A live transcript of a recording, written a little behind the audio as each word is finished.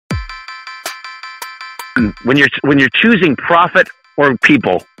When you're choosing profit or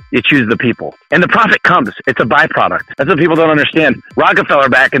people, you choose the people. And the profit comes. It's a byproduct. That's what people don't understand. Rockefeller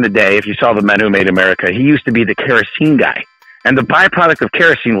back in the day, if you saw The Men Who Made America, he used to be the kerosene guy. And the byproduct of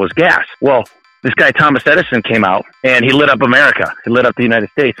kerosene was gas. Well, this guy, Thomas Edison, came out and he lit up America. He lit up the United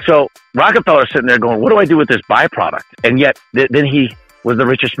States. So Rockefeller's sitting there going, what do I do with this byproduct? And yet then he was the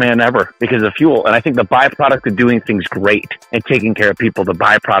richest man ever because of fuel. And I think the byproduct of doing things great and taking care of people, the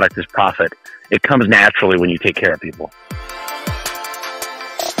byproduct is profit. It comes naturally when you take care of people.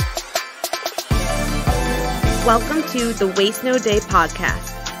 Welcome to the Waste No Day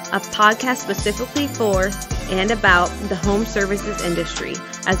podcast, a podcast specifically for and about the home services industry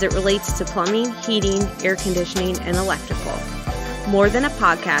as it relates to plumbing, heating, air conditioning, and electrical. More than a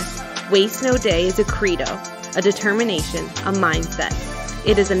podcast, Waste No Day is a credo, a determination, a mindset.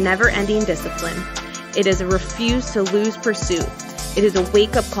 It is a never-ending discipline. It is a refuse to lose pursuit. It is a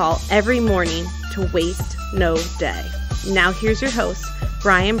wake-up call every morning to waste no day. Now here's your hosts,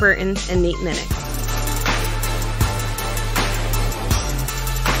 Brian Burton and Nate Minnick.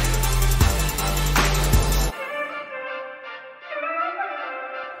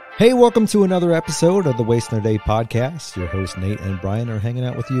 Hey, welcome to another episode of the Waste No Day podcast. Your hosts Nate and Brian are hanging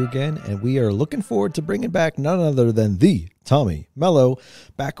out with you again, and we are looking forward to bringing back none other than the Tommy Mello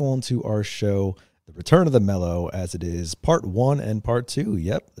back onto our show, The Return of the Mello, as it is part 1 and part 2.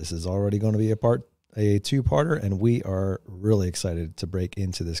 Yep, this is already going to be a two-parter, and we are really excited to break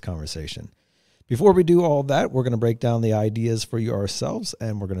into this conversation. Before we do all that, we're going to break down the ideas for you ourselves,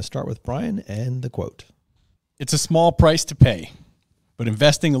 and we're going to start with Brian and the quote. It's a small price to pay, but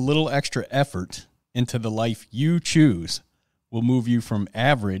investing a little extra effort into the life you choose will move you from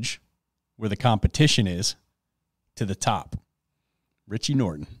average, where the competition is, to the top. Richie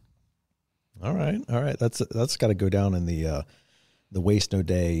Norton. All right. That's got to go down in the Waste No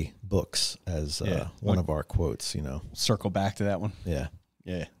Day books as one of our quotes. You know, circle back to that one. Yeah.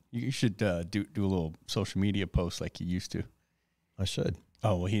 You should do a little social media post like you used to. I should.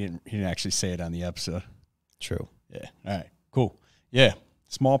 Oh well, he didn't actually say it on the episode. True. Yeah. All right. Cool. Yeah,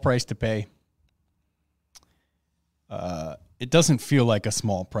 small price to pay. It doesn't feel like a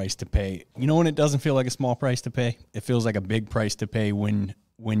small price to pay. You know when it doesn't feel like a small price to pay? It feels like a big price to pay when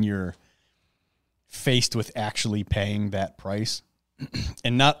you're faced with actually paying that price.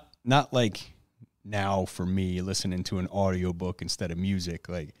 And not like now for me listening to an audiobook instead of music.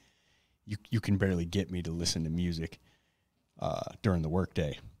 Like you can barely get me to listen to music during the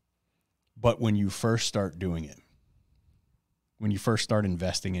workday. But when you first start doing it, when you first start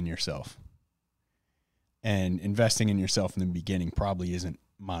investing in yourself, and investing in yourself in the beginning probably isn't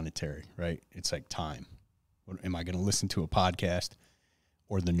monetary, right? It's like time. Am I going to listen to a podcast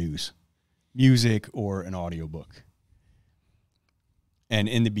or the news, music or an audiobook? And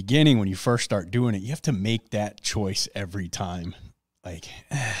in the beginning, when you first start doing it, you have to make that choice every time. Like,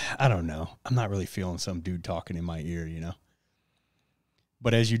 I don't know. I'm not really feeling some dude talking in my ear, you know?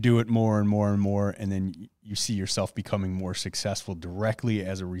 But as you do it more and more and more, and then you see yourself becoming more successful directly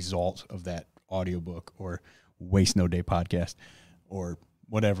as a result of that audiobook or Waste No Day podcast or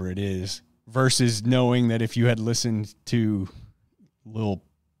whatever it is, versus knowing that if you had listened to Lil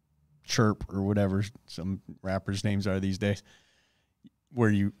Chirp or whatever some rappers' names are these days, where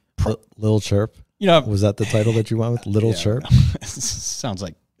you... Lil Chirp? You know, was that the title that you went with? Little Chirp? Sounds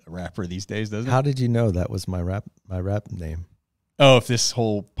like a rapper these days, doesn't it? How did you know that was my rap name? Oh, if this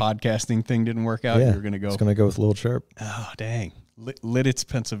whole podcasting thing didn't work out, yeah, you're going to go... It's going to go with Lil Chirp. Oh, dang. Lidditz,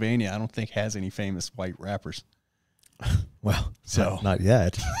 Pennsylvania, I don't think has any famous white rappers. Well, so not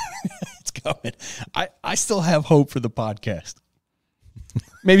yet. It's coming. I still have hope for the podcast.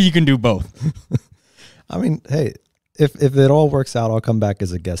 Maybe you can do both. I mean, hey, if it all works out, I'll come back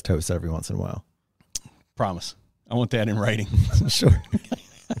as a guest host every once in a while. Promise. I want that in writing. Sure.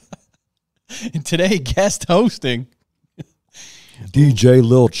 And today, guest hosting... DJ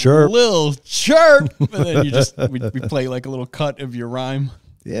Lil Chirp. Lil Chirp. And then we play like a little cut of your rhyme.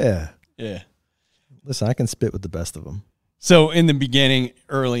 Yeah. Yeah. Listen, I can spit with the best of them. So in the beginning,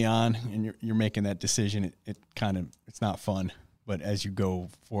 early on, and you're making that decision, it's not fun. But as you go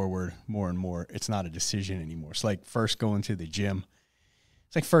forward more and more, it's not a decision anymore. It's like first going to the gym.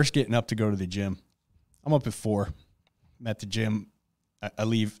 It's like first getting up to go to the gym. I'm up at 4. I'm at the gym. I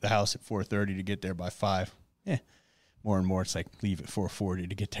leave the house at 4:30 to get there by 5. Yeah. More and more, it's like leave at 4:40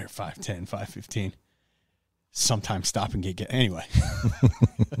 to get there at 5:10, 5:15. Sometimes stop and get anyway.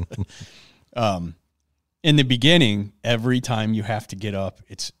 In the beginning, every time you have to get up,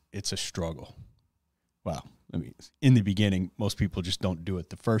 it's a struggle. Wow. I mean, in the beginning, most people just don't do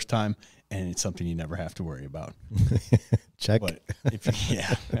it the first time, and it's something you never have to worry about. Check. But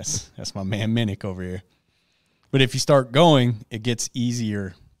that's my man Minnick over here. But if you start going, it gets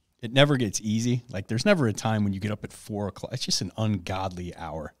easier. It never gets easy. Like there's never a time when you get up at 4 o'clock. It's just an ungodly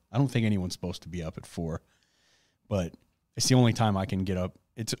hour. I don't think anyone's supposed to be up at 4, but it's the only time I can get up.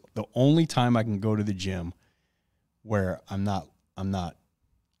 It's the only time I can go to the gym where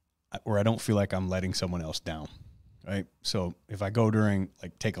where I don't feel like I'm letting someone else down. Right. So if I go during,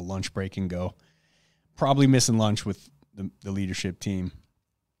 like, take a lunch break and go, probably missing lunch with the leadership team.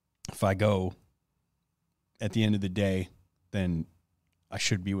 If I go at the end of the day, then I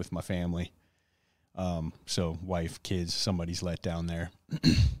should be with my family. So wife, kids, somebody's let down there.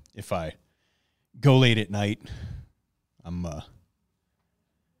 If I go late at night, I'm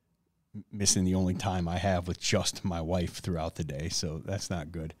missing the only time I have with just my wife throughout the day. So that's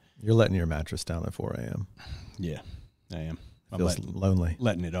not good. You're letting your mattress down at 4 a.m. Yeah, I am. Feels lonely.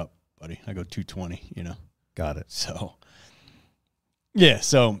 Letting it up, buddy. I go 220, Got it. So, yeah.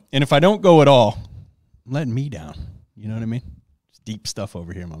 So, and if I don't go at all, I'm letting me down. You know what I mean? It's deep stuff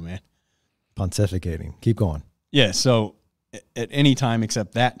over here, my man. Pontificating. Keep going. Yeah. So at any time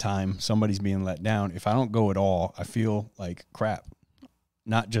except that time, somebody's being let down. If I don't go at all, I feel like crap.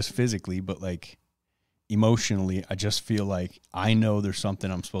 Not just physically, but like emotionally. I just feel like I know there's something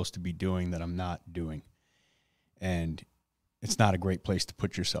I'm supposed to be doing that I'm not doing. And it's not a great place to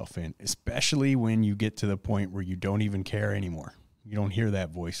put yourself in, especially when you get to the point where you don't even care anymore. You don't hear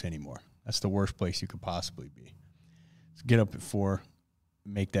that voice anymore. That's the worst place you could possibly be. So get up at 4,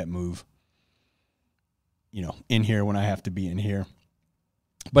 make that move, in here when I have to be in here.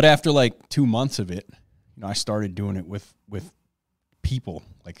 But after like 2 months of it, I started doing it with people,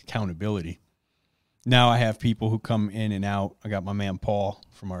 like accountability. Now I have people who come in and out. I got my man Paul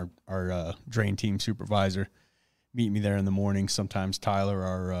from our drain team supervisor meet me there in the morning. Sometimes Tyler,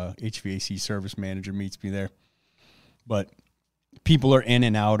 our HVAC service manager, meets me there. But people are in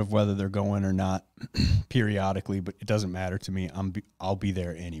and out of whether they're going or not periodically, but it doesn't matter to me. I'll be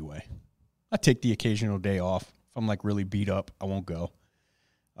there anyway. I take the occasional day off. If I'm like really beat up, I won't go.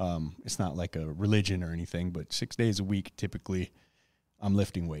 It's not like a religion or anything, but 6 days a week, typically, I'm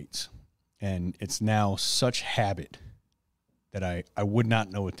lifting weights. And it's now such habit that I would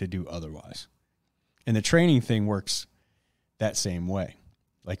not know what to do otherwise. And the training thing works that same way.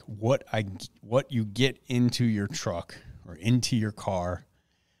 Like what you get into your truck or into your car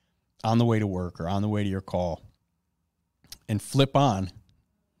on the way to work or on the way to your call and flip on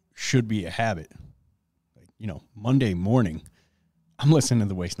should be a habit. Like, Monday morning, I'm listening to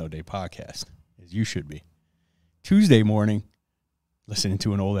the Waste No Day podcast, as you should be. Tuesday morning, listening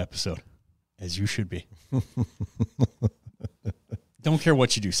to an old episode, as you should be. Don't care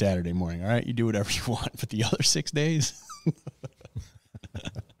what you do Saturday morning, all right? You do whatever you want, but the other 6 days.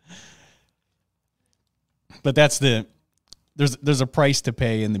 But there's a price to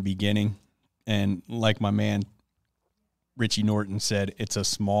pay in the beginning. And like my man Richie Norton said, it's a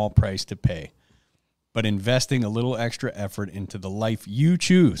small price to pay. But investing a little extra effort into the life you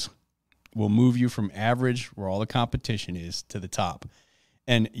choose will move you from average, where all the competition is, to the top.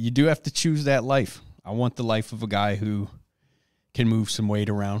 And you do have to choose that life. I want the life of a guy who can move some weight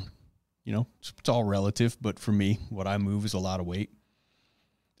around. It's all relative, but for me, what I move is a lot of weight.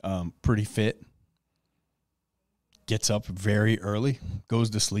 Pretty fit. Gets up very early. Goes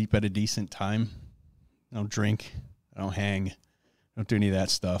to sleep at a decent time. I don't drink. I don't hang. I don't do any of that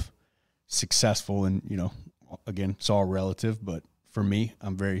stuff. Successful, and, again, it's all relative, but for me,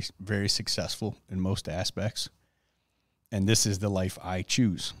 I'm very, very successful in most aspects. And this is the life I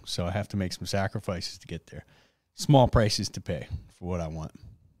choose. So I have to make some sacrifices to get there. Small prices to pay for what I want.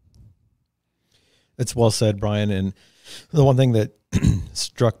 It's well said, Brian. And the one thing that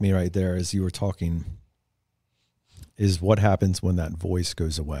struck me right there as you were talking is what happens when that voice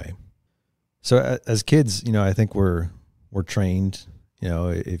goes away. So as kids, I think we're trained,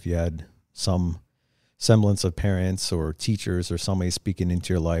 if you had some semblance of parents or teachers or somebody speaking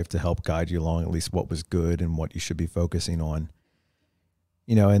into your life to help guide you along at least what was good and what you should be focusing on,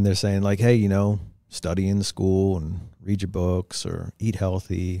 and they're saying like, hey, study in school and read your books or eat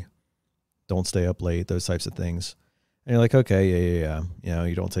healthy, don't stay up late, those types of things. And you're like, okay, yeah.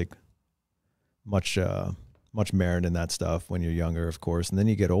 You don't take much merit in that stuff when you're younger, of course. And then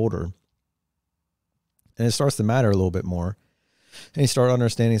you get older and it starts to matter a little bit more. And you start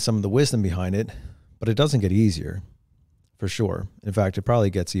understanding some of the wisdom behind it, but it doesn't get easier for sure. In fact, it probably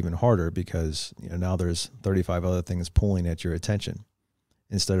gets even harder because now there's 35 other things pulling at your attention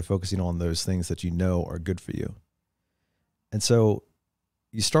instead of focusing on those things that are good for you. And so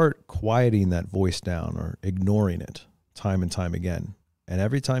you start quieting that voice down or ignoring it time and time again. And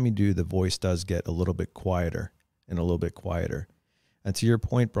every time you do, the voice does get a little bit quieter and a little bit quieter. And to your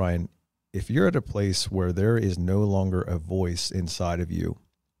point, Brian, if you're at a place where there is no longer a voice inside of you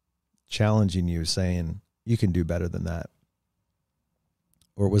challenging you, saying you can do better than that,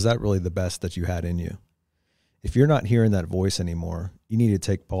 or was that really the best that you had in you? If you're not hearing that voice anymore, you need to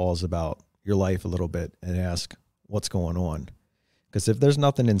take pause about your life a little bit and ask what's going on. Because if there's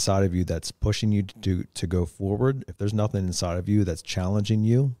nothing inside of you that's pushing you to go forward, if there's nothing inside of you that's challenging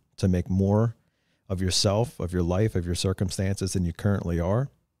you to make more of yourself, of your life, of your circumstances than you currently are,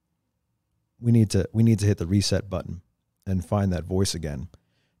 we need to hit the reset button and find that voice again.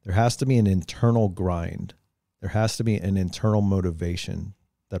 There has to be an internal grind. There has to be an internal motivation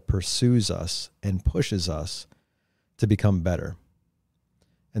that pursues us and pushes us to become better.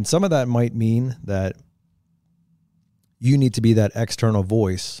 And some of that might mean that you need to be that external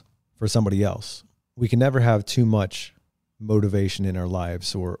voice for somebody else. We can never have too much motivation in our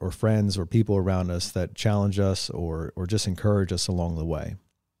lives, or friends or people around us that challenge us or just encourage us along the way.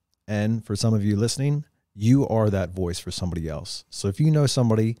 And for some of you listening, you are that voice for somebody else. So if you know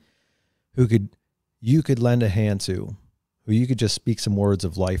somebody who you could lend a hand to, who you could just speak some words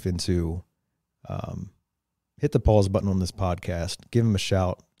of life into, hit the pause button on this podcast, give them a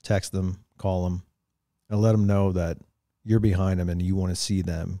shout, text them, call them, and let them know that you're behind them and you want to see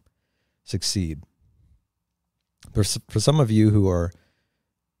them succeed. For some of you who are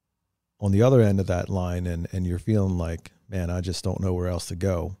on the other end of that line and you're feeling like, man, I just don't know where else to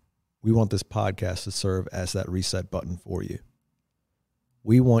go, we want this podcast to serve as that reset button for you.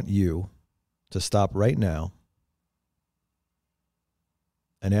 We want you to stop right now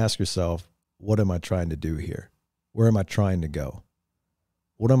and ask yourself, what am I trying to do here? Where am I trying to go?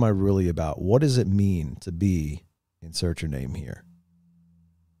 What am I really about? What does it mean to be, insert your name here?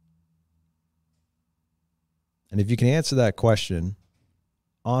 And if you can answer that question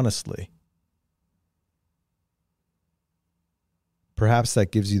honestly, perhaps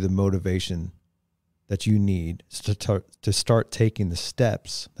that gives you the motivation that you need to start taking the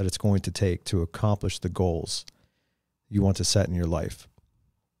steps that it's going to take to accomplish the goals you want to set in your life.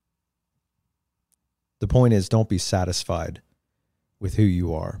 The point is, don't be satisfied with who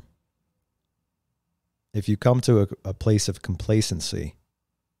you are. If you come to a place of complacency,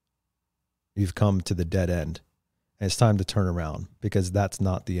 you've come to the dead end. And it's time to turn around, because that's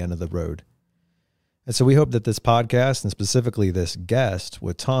not the end of the road. And so we hope that this podcast, and specifically this guest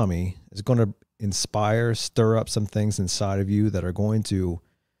with Tommy, is going to inspire, stir up some things inside of you that are going to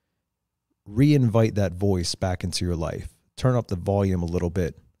re-invite that voice back into your life. Turn up the volume a little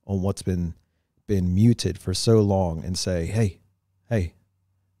bit on what's been muted for so long and say, hey,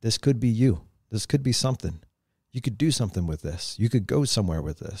 this could be you. This could be something. You could do something with this. You could go somewhere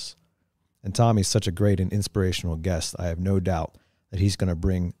with this. And Tommy's such a great and inspirational guest. I have no doubt that he's going to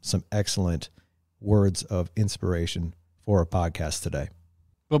bring some excellent words of inspiration for our podcast today.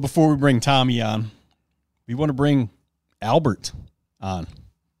 But before we bring Tommy on, we want to bring Albert on.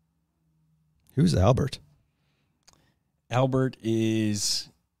 Who's Albert? Albert is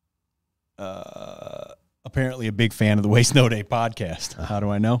apparently a big fan of the Waste No Day podcast. How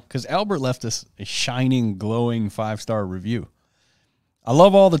do I know? Because Albert left us a shining, glowing 5-star review. I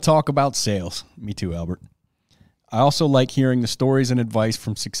love all the talk about sales. Me too, Albert. I also like hearing the stories and advice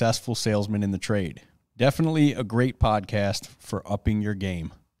from successful salesmen in the trade. Definitely a great podcast for upping your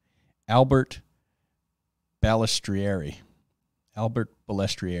game. Albert Balestrieri. Albert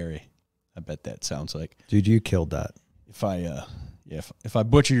Balestrieri. I bet that sounds like. Dude, you killed that. If I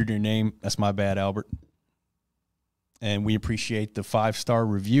butchered your name, that's my bad, Albert. And we appreciate the 5-star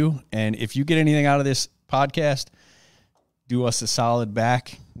review. And if you get anything out of this podcast, do us a solid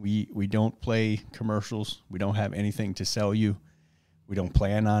back. We don't play commercials. We don't have anything to sell you. We don't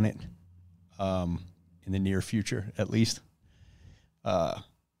plan on it in the near future, at least. But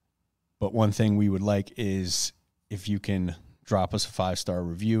one thing we would like is if you can drop us a 5-star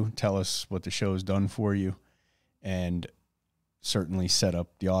review, tell us what the show's done for you, and certainly set up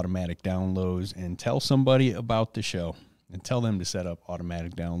the automatic downloads, and tell somebody about the show and tell them to set up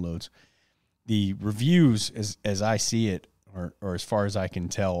automatic downloads. The reviews, as I see it, or as far as I can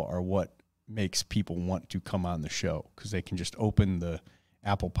tell, are what makes people want to come on the show, because they can just open the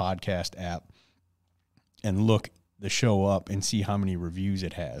Apple Podcast app and look the show up and see how many reviews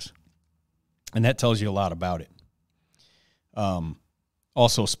it has. And that tells you a lot about it.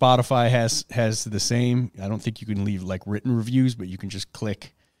 Also, Spotify has the same. I don't think you can leave like written reviews, but you can just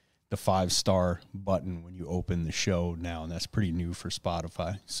click the 5-star button when you open the show now, and that's pretty new for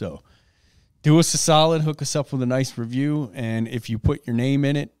Spotify. So do us a solid, hook us up with a nice review, and if you put your name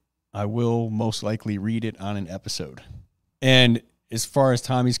in it, I will most likely read it on an episode. And as far as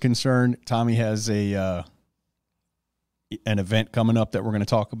Tommy's concerned, Tommy has a an event coming up that we're going to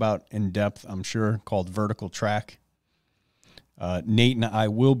talk about in depth, I'm sure, called Vertical Track. Nate and I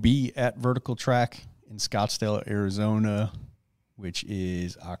will be at Vertical Track in Scottsdale, Arizona, which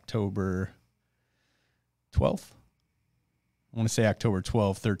is October 12th. I want to say October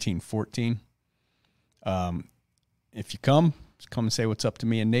 12, 13, 14. If you come, just come and say what's up to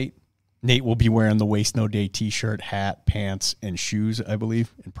me and Nate. Nate will be wearing the Waste No Day t-shirt, hat, pants, and shoes, I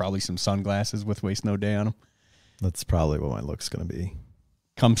believe, and probably some sunglasses with Waste No Day on them. That's probably what my look's going to be.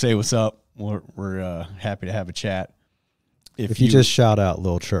 Come say what's up. We're happy to have a chat. If you just shout out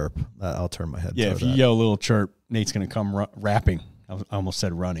Lil Chirp, I'll turn my head. Yeah, if you yell Lil Chirp, Nate's going to come rapping. I almost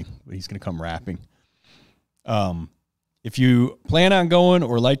said running, but he's going to come rapping. If you plan on going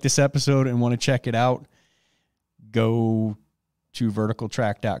or like this episode and want to check it out, go to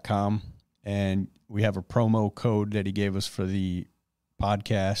verticaltrack.com, and we have a promo code that he gave us for the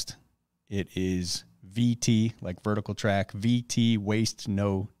podcast. It is VT, like Vertical Track, VT Waste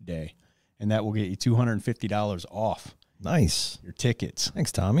No Day, and that will get you $250 off. Nice. Your tickets.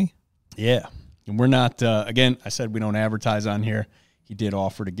 Thanks, Tommy. Yeah. And we're not, again, I said we don't advertise on here. He did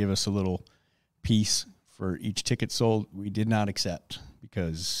offer to give us a little piece for each ticket sold. We did not accept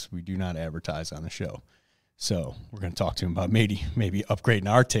because we do not advertise on the show. So we're going to talk to him about maybe upgrading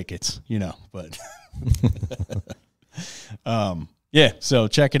our tickets, but yeah, so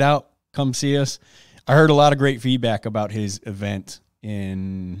check it out. Come see us. I heard a lot of great feedback about his event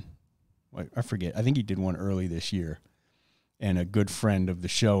I forget. I think he did one early this year. And a good friend of the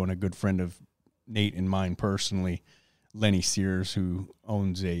show and a good friend of Nate and mine personally, Lenny Sears, who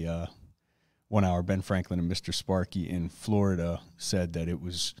owns a 1 Hour Ben Franklin and Mr. Sparky in Florida, said that it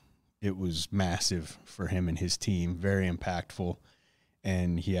was massive for him and his team, very impactful.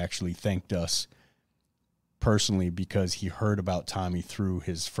 And he actually thanked us personally because he heard about Tommy through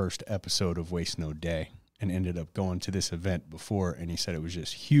his first episode of Waste No Day and ended up going to this event before. And he said it was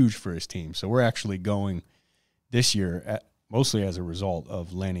just huge for his team. So we're actually going this year mostly as a result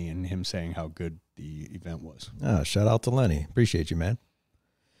of Lenny and him saying how good the event was. Shout out to Lenny. Appreciate you, man.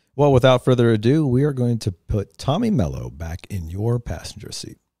 Well, without further ado, we are going to put Tommy Mello back in your passenger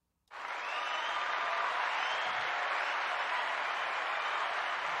seat.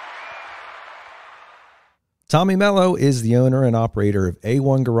 Tommy Mello is the owner and operator of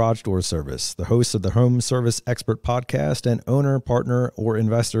A1 Garage Door Service, the host of the Home Service Expert podcast, and owner, partner, or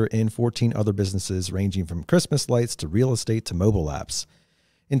investor in 14 other businesses ranging from Christmas lights to real estate to mobile apps.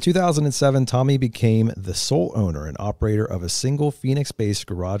 In 2007, Tommy became the sole owner and operator of a single Phoenix-based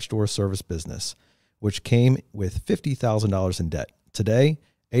garage door service business, which came with $50,000 in debt. Today,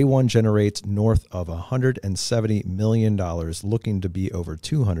 A1 generates north of $170 million, looking to be over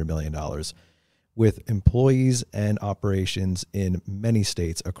 $200 million, with employees and operations in many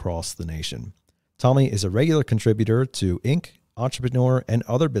states across the nation. Tommy is a regular contributor to Inc., Entrepreneur, and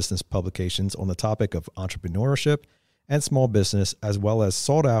other business publications on the topic of entrepreneurship and small business, as well as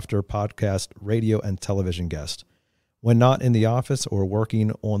sought-after podcast, radio, and television guest. When not in the office or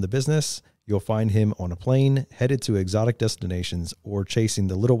working on the business, you'll find him on a plane, headed to exotic destinations, or chasing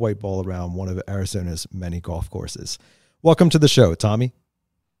the little white ball around one of Arizona's many golf courses. Welcome to the show, Tommy.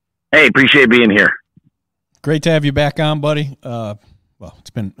 Hey, appreciate being here. Great to have you back on, buddy. Well, it's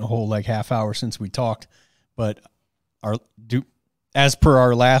been a whole half hour since we talked, but as per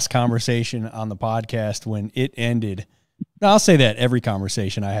our last conversation on the podcast, when it ended, I'll say that every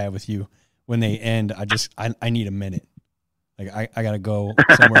conversation I have with you, when they end, I need a minute. I got to go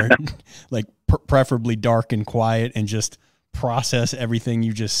somewhere preferably dark and quiet and just process everything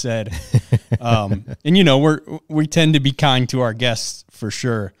you just said. And we tend to be kind to our guests for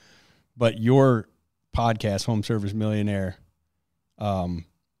sure. But your podcast, Home Service Millionaire,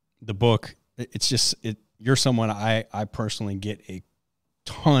 the book, you're someone I personally get a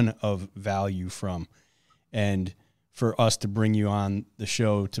ton of value from. And for us to bring you on the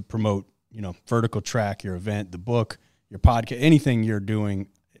show to promote, Vertical Track, your event, the book, your podcast, anything you're doing,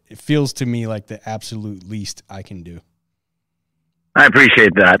 it feels to me like the absolute least I can do. I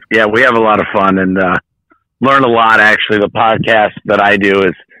appreciate that. Yeah, we have a lot of fun and learn a lot, actually. The podcast that I do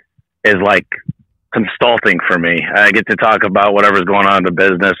is like consulting for me. I get to talk about whatever's going on in the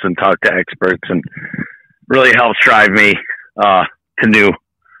business and talk to experts, and really helps drive me to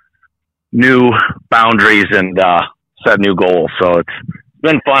new boundaries and set new goals. So it's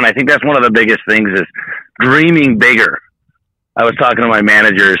been fun. I think that's one of the biggest things is dreaming bigger. I was talking to my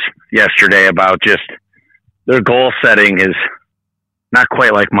managers yesterday about just their goal setting is not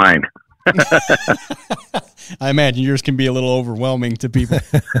quite like mine. I imagine yours can be a little overwhelming to people.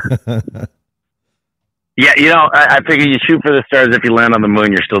 Yeah, I figure you shoot for the stars. If you land on the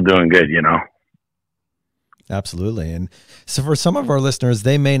moon, you're still doing good, Absolutely. And so for some of our listeners,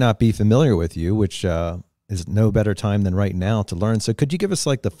 they may not be familiar with you, which is no better time than right now to learn. So could you give us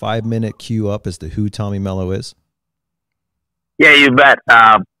like the 5-minute cue up as to who Tommy Mello is? Yeah, you bet.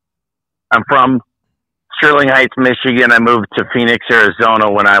 I'm from Sterling Heights, Michigan. I moved to Phoenix,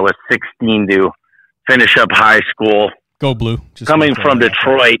 Arizona when I was 16 to finish up high school. Go Blue. Coming from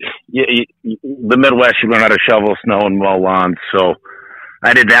Detroit, the Midwest, you learn how to shovel snow and mow lawns. So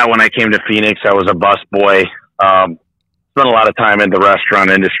I did that when I came to Phoenix. I was a bus boy. Spent a lot of time in the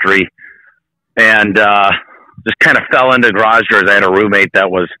restaurant industry, and just kind of fell into garage doors. I had a roommate that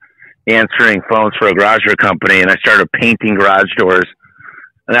was answering phones for a garage door company, and I started painting garage doors,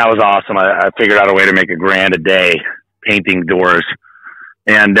 and that was awesome. I figured out a way to make $1,000 a day painting doors,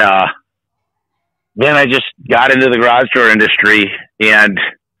 and then I just got into the garage door industry. And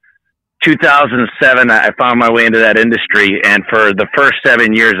 2007, I found my way into that industry, and for the first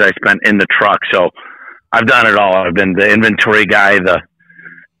 7 years, I spent in the truck. So I've done it all. I've been the inventory guy, the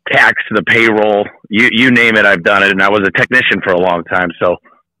tax, the payroll, you name it, I've done it. And I was a technician for a long time. So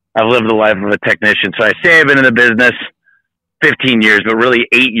I've lived the life of a technician. So I say I've been in the business 15 years, but really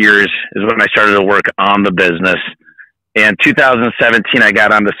 8 years is when I started to work on the business. And 2017, I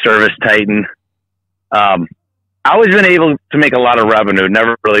got on the Service Titan. I always been able to make a lot of revenue,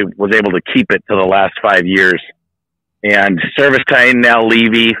 never really was able to keep it till the last 5 years. And Service Titan, now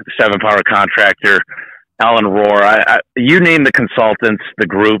Levy, 7-power contractor, Alan Rohr, you name the consultants, the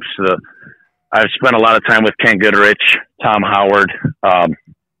groups. I've spent a lot of time with Ken Goodrich, Tom Howard.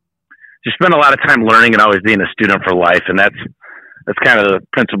 Just spent a lot of time learning and always being a student for life. And that's kind of the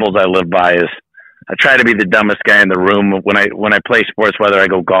principles I live by. Is I try to be the dumbest guy in the room when I play sports, whether I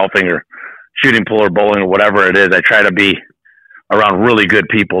go golfing or shooting pool or bowling or whatever it is. I try to be around really good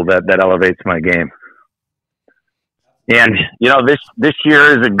people that elevates my game. And, this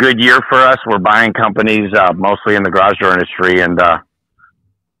year is a good year for us. We're buying companies, mostly in the garage door industry. And,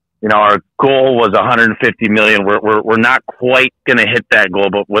 our goal was 150 million. We're not quite going to hit that goal,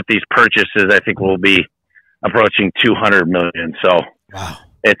 but with these purchases, I think we'll be approaching 200 million. So wow.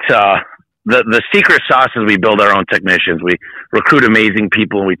 It's, the secret sauce is we build our own technicians. We recruit amazing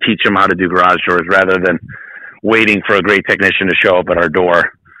people and we teach them how to do garage doors rather than waiting for a great technician to show up at our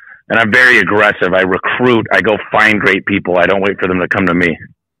door. And I'm very aggressive. I recruit. I go find great people. I don't wait for them to come to me.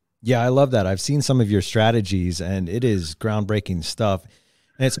 Yeah, I love that. I've seen some of your strategies, and it is groundbreaking stuff.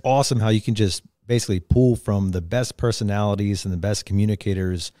 And it's awesome how you can just basically pull from the best personalities and the best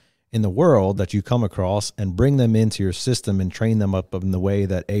communicators in the world that you come across and bring them into your system and train them up in the way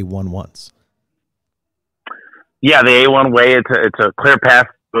that A1 wants. Yeah, the A1 way, it's a clear path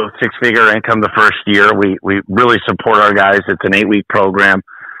to 6-figure income the first year. We really support our guys. It's an 8-week program.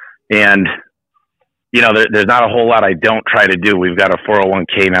 And, there's not a whole lot I don't try to do. We've got a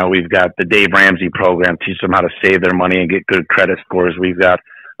 401k now. We've got the Dave Ramsey program, teach them how to save their money and get good credit scores. We've got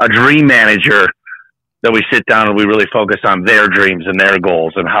a dream manager that we sit down and we really focus on their dreams and their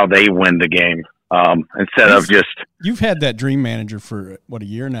goals and how they win the game. Instead of just... You've had that dream manager for, a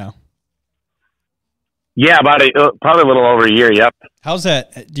year now? Yeah, probably a little over a year. Yep. How's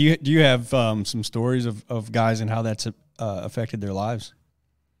that? Do you have some stories of guys and how that's affected their lives?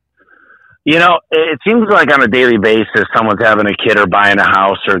 It seems like on a daily basis, someone's having a kid or buying a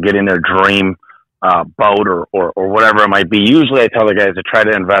house or getting their dream boat or whatever it might be. Usually I tell the guys to try to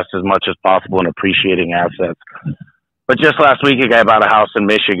invest as much as possible in appreciating assets. But just last week, a guy bought a house in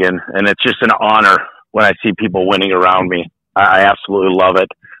Michigan, and it's just an honor when I see people winning around me. I absolutely love it.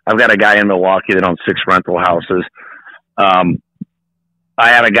 I've got a guy in Milwaukee that owns 6 rental houses. I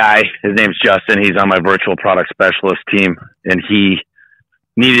had a guy, his name's Justin. He's on my virtual product specialist team, and he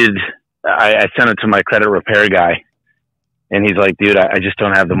needed... I sent it to my credit repair guy, and he's like, dude, I just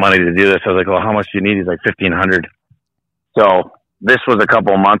don't have the money to do this. I was like, well, how much do you need? He's like, $1,500. So this was a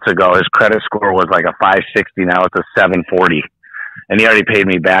couple of months ago. His credit score was like a 560. Now it's a 740, and he already paid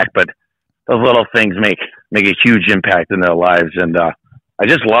me back. But those little things make a huge impact in their lives. And, I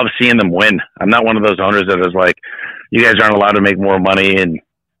just love seeing them win. I'm not one of those owners that is like, you guys aren't allowed to make more money. And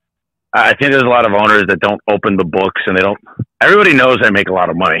I think there's a lot of owners that don't open the books, and everybody knows I make a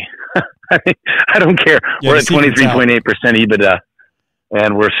lot of money. I don't care. Yeah, we're at 23.8% EBITDA,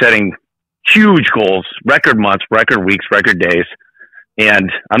 and we're setting huge goals, record months, record weeks, record days. And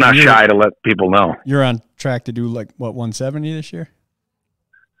I'm not shy to let people know. You're on track to do 170 this year?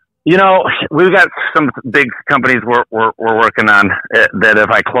 We've got some big companies we're working on that if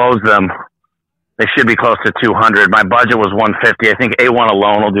I close them, they should be close to 200. My budget was 150. I think A1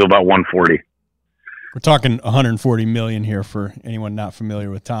 alone will do about 140. We're talking 140 million here for anyone not familiar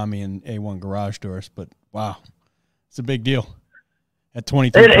with Tommy and A1 garage doors, but wow, it's a big deal. at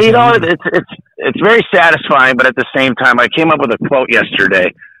 22%. You know, it's very satisfying, but at the same time, I came up with a quote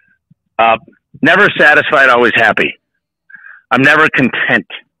yesterday. Never satisfied, always happy. I'm never content.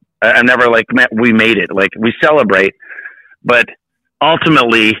 I'm never like, we made it. Like, we celebrate, but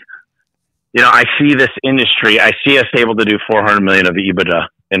ultimately, you know, I see this industry, I see us able to do 400 million of EBITDA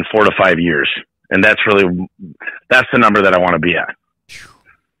in 4 to 5 years. And that's the number that I want to be at.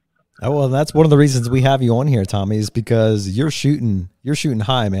 Oh, well, that's one of the reasons we have you on here, Tommy, is because you're shooting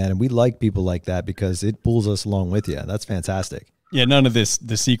high, man. And we like people like that because it pulls us along with you. That's fantastic. Yeah. None of the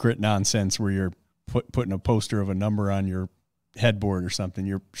secret nonsense where you're putting a poster of a number on your headboard or something.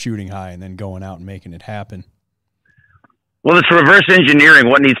 You're shooting high and then going out and making it happen. Well, it's reverse engineering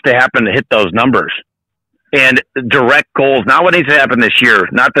what needs to happen to hit those numbers, and direct goals, not what needs to happen this year,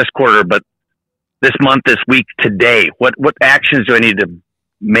 not this quarter, but this month, this week, today. What actions do I need to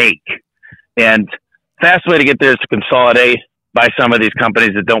make? And fast way to get there is to consolidate, buy some of these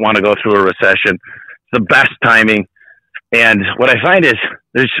companies that don't want to go through a recession. It's the best timing. And what I find is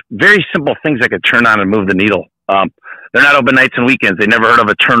there's very simple things that could turn on and move the needle. They're not open nights and weekends. They never heard of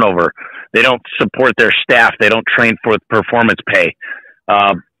a turnover. They don't support their staff. They don't train for performance pay.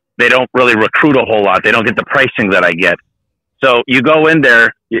 They don't really recruit a whole lot. They don't get the pricing that I get. So you go in there,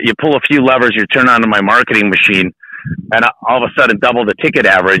 you pull a few levers, you turn on to my marketing machine, and all of a sudden double the ticket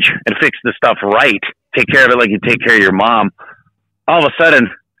average and fix the stuff right. Take care of it like you take care of your mom. All of a sudden,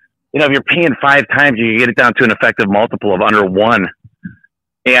 you know, if you're paying 5 times, you can get it down to an effective multiple of under 1.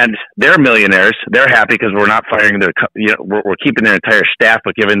 And they're millionaires. They're happy because we're not firing their, you know, we're keeping their entire staff,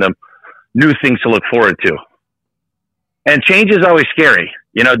 but giving them new things to look forward to. And change is always scary.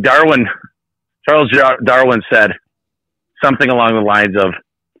 You know, Charles Darwin said something along the lines of,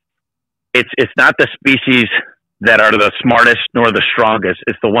 it's not the species that are the smartest nor the strongest.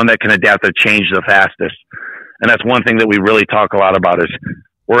 It's the one that can adapt to change the fastest. And that's one thing that we really talk a lot about is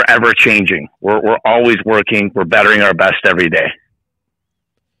we're ever changing. We're always working. We're bettering our best every day.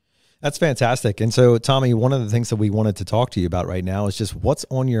 That's fantastic. And so, Tommy, one of the things that we wanted to talk to you about right now is just what's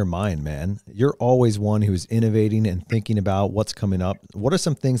on your mind, man. You're always one who's innovating and thinking about what's coming up. What are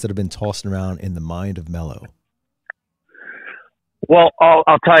some things that have been tossing around in the mind of Mello? Well,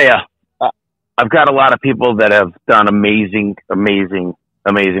 I'll tell you, I've got a lot of people that have done amazing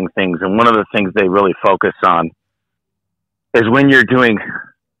things. And one of the things they really focus on is when you're doing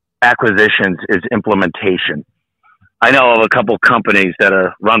acquisitions is implementation. I know of a couple companies that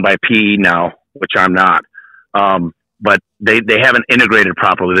are run by PE now, which I'm not, but they haven't integrated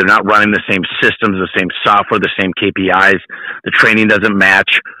properly. They're not running the same systems, the same software, the same KPIs. The training doesn't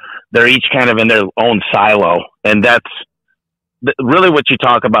match. They're each kind of in their own silo. And that's really what you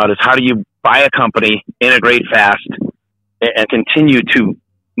talk about is how do you buy a company, integrate fast, and continue to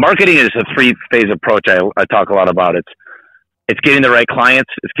 – marketing is a 3-phase approach I talk a lot about. It's getting the right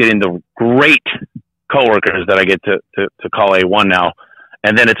clients. It's getting the great – coworkers that I get to call A1 now.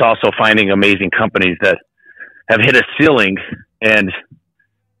 And then it's also finding amazing companies that have hit a ceiling and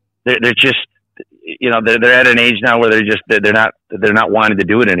they're just, you know, they're at an age now where they're not wanting to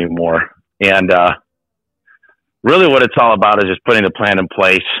do it anymore. And, really what it's all about is just putting the plan in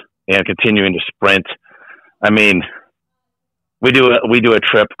place and continuing to sprint. I mean, we do a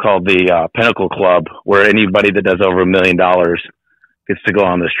trip called the Pinnacle Club where anybody that does over $1 million gets to go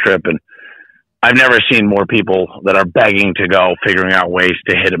on this trip. And I've never seen more people that are begging to go, figuring out ways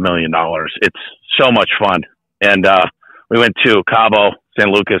to hit $1 million. It's so much fun. And we went to Cabo,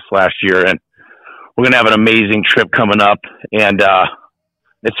 San Lucas last year, and we're going to have an amazing trip coming up. And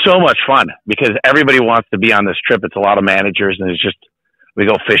it's so much fun because everybody wants to be on this trip. It's a lot of managers, and it's just, we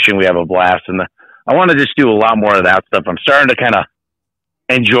go fishing, we have a blast. And I want to just do a lot more of that stuff. I'm starting to kind of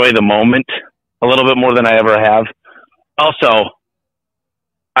enjoy the moment a little bit more than I ever have. Also,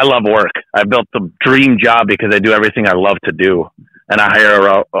 I love work. I built the dream job because I do everything I love to do, and I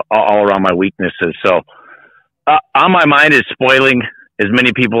hire all around my weaknesses. So on my mind is spoiling as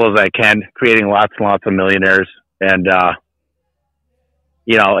many people as I can, creating lots and lots of millionaires. And,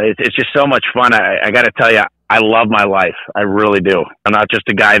 you know, it's just so much fun. I got to tell you, I love my life. I really do. I'm not just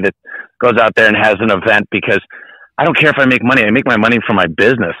a guy that goes out there and has an event because I don't care if I make money. I make my money from my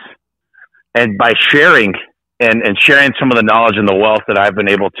business. And by sharing and sharing some of the knowledge and the wealth that I've been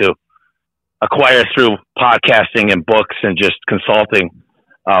able to acquire through podcasting and books and just consulting,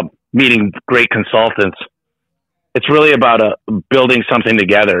 meeting great consultants. It's really about building something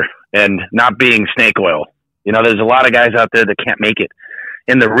together and not being snake oil. You know, there's a lot of guys out there that can't make it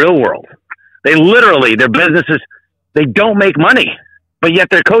in the real world. They literally, their businesses, they don't make money, but yet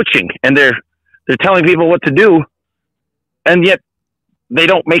they're coaching and they're telling people what to do, and yet they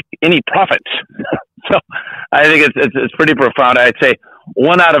don't make any profits. So I think it's pretty profound. I'd say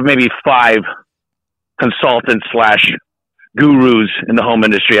 1 out of maybe 5 consultants / gurus in the home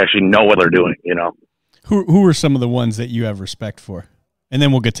industry actually know what they're doing, you know. Who are some of the ones that you have respect for? And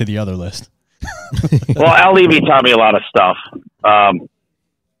then we'll get to the other list. Well, Al Levy taught me a lot of stuff.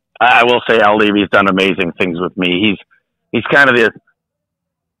 I will say Al Levy's done amazing things with me. He's kind of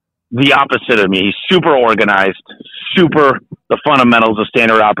the opposite of me. He's super organized, the fundamentals, the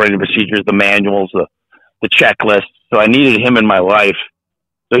standard operating procedures, the manuals, the checklists. So I needed him in my life.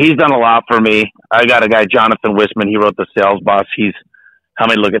 So he's done a lot for me. I got a guy, Jonathan Wisman. He wrote The Sales Boss. He's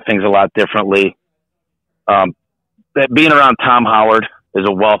helped me look at things a lot differently. Being around Tom Howard is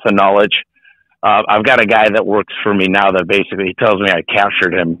a wealth of knowledge. I've got a guy that works for me now that basically he tells me I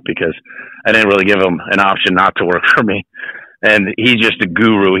captured him because I didn't really give him an option not to work for me. And he's just a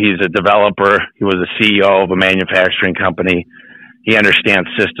guru. He's a developer. He was a CEO of a manufacturing company. He understands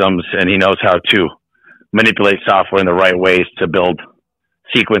systems and he knows how to manipulate software in the right ways to build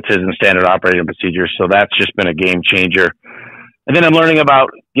sequences and standard operating procedures. So that's just been a game changer. And then I'm learning about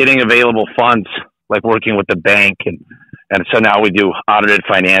getting available funds, like working with the bank. And so now we do audited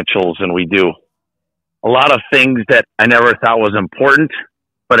financials and we do a lot of things that I never thought was important,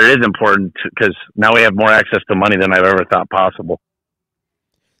 but it is important because now we have more access to money than I've ever thought possible.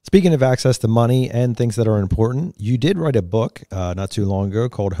 Speaking of access to money and things that are important, you did write a book not too long ago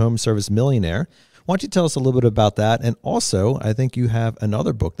called Home Service Millionaire. Why don't you tell us a little bit about that? And also, I think you have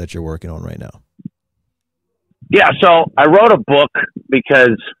another book that you're working on right now. Yeah, so I wrote a book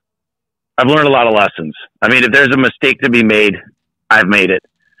because I've learned a lot of lessons. I mean, if there's a mistake to be made, I've made it.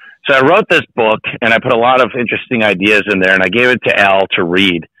 So I wrote this book and I put a lot of interesting ideas in there and I gave it to Al to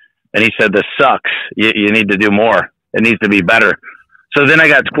read. And he said, this sucks. You need to do more. It needs to be better. So then I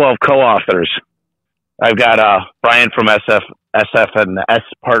got 12 co-authors. I've got Brian from SF and the S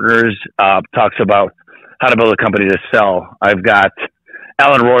Partners talks about how to build a company to sell. I've got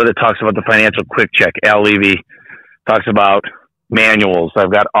Alan Rohr that talks about the financial quick check. Al Levy talks about manuals.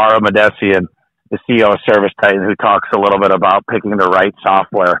 I've got Ara Madessian, the CEO of Service Titan, who talks a little bit about picking the right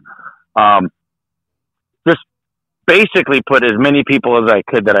software. Just basically put as many people as I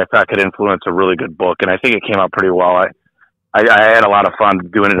could that I thought could influence a really good book. And I think it came out pretty well. I had a lot of fun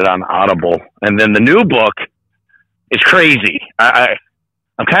doing it on Audible. And then the new book is crazy.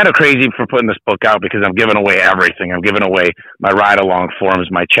 I'm kind of crazy for putting this book out because I'm giving away everything. I'm giving away my ride-along forms,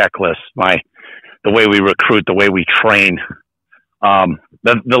 my checklists, the way we recruit, the way we train,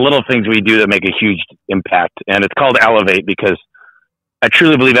 the little things we do that make a huge impact. And it's called Elevate because I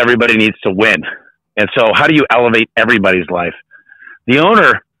truly believe everybody needs to win. And so how do you elevate everybody's life? The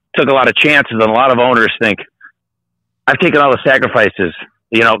owner took a lot of chances, and a lot of owners think, I've taken all the sacrifices.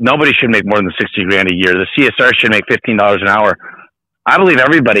 You know, nobody should make more than $60,000 a year. The CSR should make $15 an hour. I believe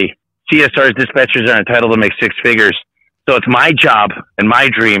everybody, CSR's dispatchers are entitled to make 6 figures. So it's my job and my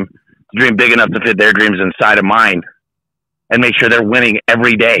dream to dream big enough to fit their dreams inside of mine and make sure they're winning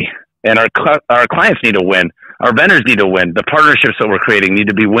every day. And our clients need to win. Our vendors need to win. The partnerships that we're creating need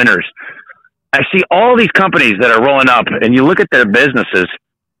to be winners. I see all these companies that are rolling up and you look at their businesses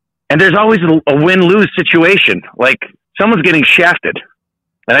and there's always a win-lose situation. Like someone's getting shafted.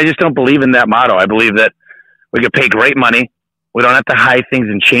 And I just don't believe in that motto. I believe that we could pay great money. We don't have to hide things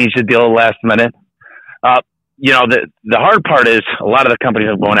and change the deal last minute. You know, the hard part is a lot of the companies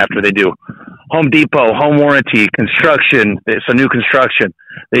I'm going after, they do Home Depot, home warranty, construction, some new construction.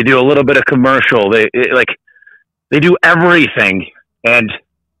 They do a little bit of commercial. They do everything. And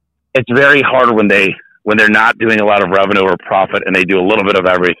it's very hard when they're not doing a lot of revenue or profit and they do a little bit of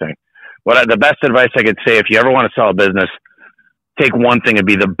everything. The best advice I could say, if you ever want to sell a business, take one thing and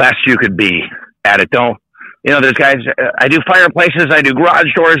be the best you could be at it. There's guys, I do fireplaces, I do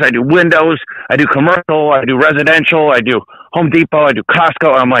garage doors, I do windows, I do commercial, I do residential, I do Home Depot, I do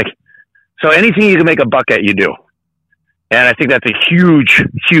Costco. I'm like, so anything you can make a buck at, you do. And I think that's a huge,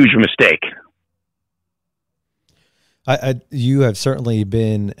 huge mistake. You have certainly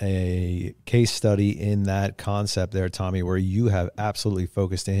been a case study in that concept there, Tommy, where you have absolutely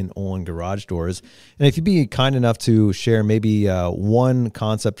focused in on garage doors. And if you'd be kind enough to share maybe one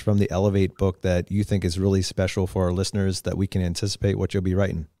concept from the Elevate book that you think is really special for our listeners that we can anticipate what you'll be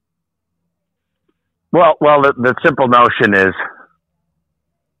writing. Well, the simple notion is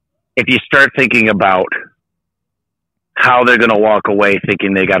if you start thinking about how they're going to walk away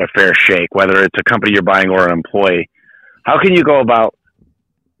thinking they got a fair shake, whether it's a company you're buying or an employee, how can you go about,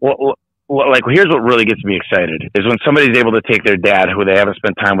 here's what really gets me excited is when somebody's able to take their dad, who they haven't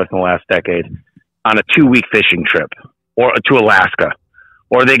spent time with in the last decade, on a 2-week fishing trip or to Alaska,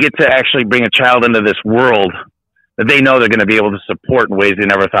 or they get to actually bring a child into this world that they know they're going to be able to support in ways they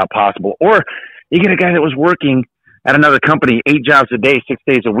never thought possible. Or You get a guy that was working at another company 8 jobs a day, 6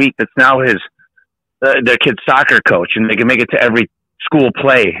 days a week. That's now their kid's soccer coach, and they can make it to every school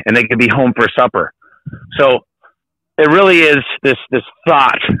play, and they can be home for supper. So it really is this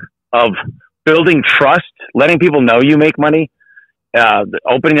thought of building trust, letting people know you make money,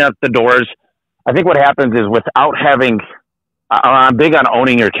 opening up the doors. I think what happens is without having, I'm big on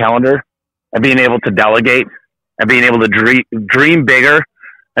owning your calendar and being able to delegate and being able to dream bigger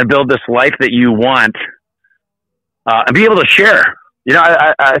and build this life that you want, and be able to share. You know,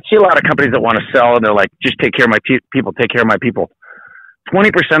 I see a lot of companies that want to sell, and they're like, just take care of my people, take care of my people. 20%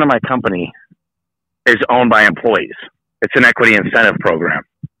 of my company is owned by employees. It's an equity incentive program.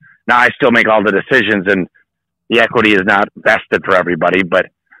 Now, I still make all the decisions, and the equity is not vested for everybody, but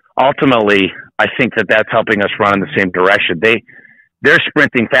ultimately, I think that that's helping us run in the same direction. They're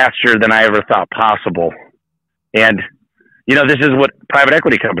sprinting faster than I ever thought possible. And, you know, this is what private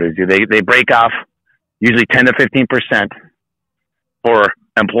equity companies do. They break off usually 10 to 15% for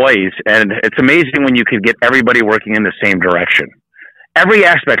employees. And it's amazing when you can get everybody working in the same direction. Every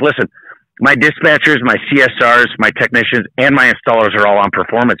aspect, listen, my dispatchers, my CSRs, my technicians, and my installers are all on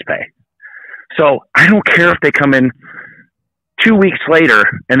performance pay. So I don't care if they come in 2 weeks later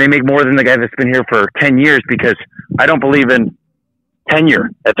and they make more than the guy that's been here for 10 years, because I don't believe in tenure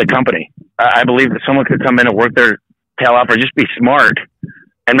at the company. I believe that someone could come in and work their tail off or just be smart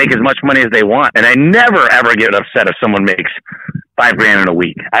and make as much money as they want. And I never, ever get upset if someone makes $5,000 in a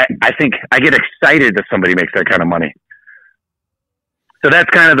week. I think I get excited if somebody makes that kind of money. So that's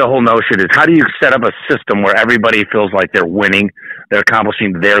kind of the whole notion, is how do you set up a system where everybody feels like they're winning, they're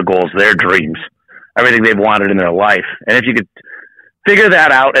accomplishing their goals, their dreams, everything they've wanted in their life. And if you could figure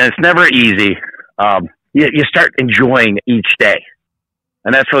that out, and it's never easy, you start enjoying each day.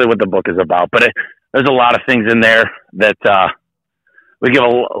 And that's really what the book is about. But there's a lot of things in there that I'm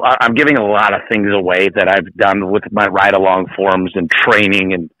giving a lot of things away that I've done with my ride-along forums and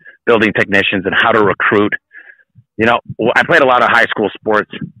training and building technicians and how to recruit. You know, I played a lot of high school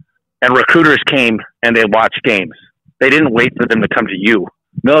sports, and recruiters came and they watched games. They didn't wait for them to come to you.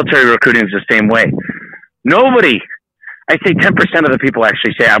 Military recruiting is the same way. I say 10% of the people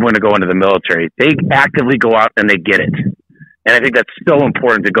actually say, I'm going to go into the military. They actively go out and they get it. And I think that's so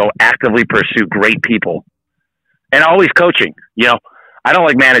important, to go actively pursue great people. And always coaching. You know, I don't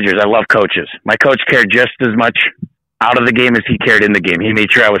like managers. I love coaches. My coach cared just as much out of the game as he cared in the game. He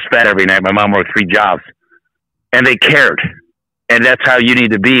made sure I was fed every night. My mom worked 3 jobs. And they cared. And that's how you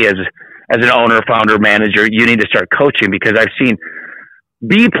need to be as an owner, founder, manager. You need to start coaching, because I've seen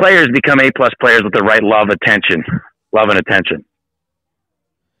B players become A+ players with the right love and attention.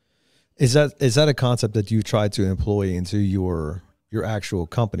 Is that a concept that you try to employ into your actual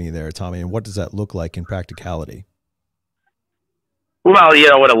company there, Tommy? And what does that look like in practicality? Well, you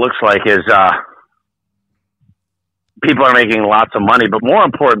know, what it looks like is people are making lots of money, but more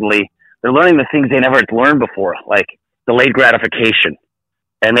importantly, they're learning the things they never learned before, like delayed gratification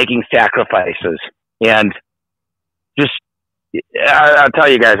and making sacrifices. And just, I'll tell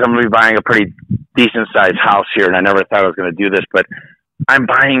you guys, I'm going to be buying a pretty decent sized house here, and I never thought I was going to do this, but I'm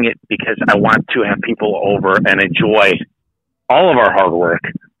buying it because I want to have people over and enjoy all of our hard work.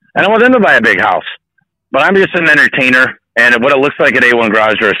 And I want them to buy a big house, but I'm just an entertainer. And what it looks like at A1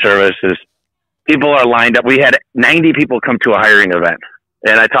 Garage Door Service is people are lined up. We had 90 people come to a hiring event.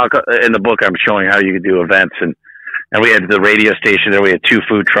 And I talk in the book, I'm showing how you could do events. And we had the radio station there. We had 2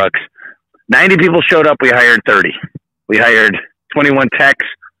 food trucks. 90 people showed up. We hired 30. We hired 21 techs,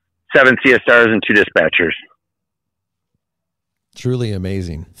 7 CSRs, and 2 dispatchers. Truly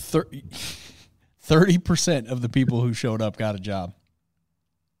amazing. 30% of the people who showed up got a job.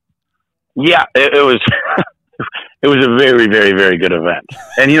 Yeah, it was it was a very, very, very good event.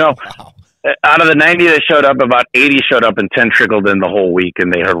 And, you know, wow. Out of the 90 that showed up, about 80 showed up, and 10 trickled in the whole week,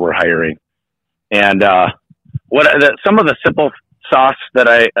 and they heard we're hiring. And some of the simple sauce that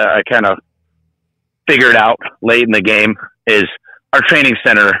I kind of figured out late in the game is our training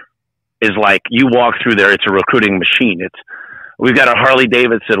center is like, you walk through there, it's a recruiting machine. We've got a Harley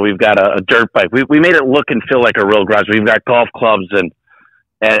Davidson, we've got a dirt bike. We made it look and feel like a real garage. We've got golf clubs and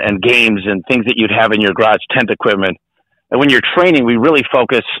games and things that you'd have in your garage, tent equipment. And when you're training, we really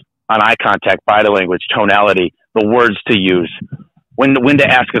focus on eye contact, body language, tonality, the words to use, when to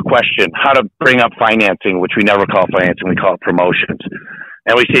ask a question, how to bring up financing, which we never call financing, we call it promotions.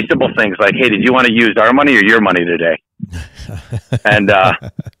 And we say simple things like, hey, did you want to use our money or your money today? And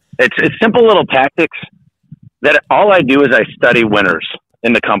it's simple little tactics that all I do is I study winners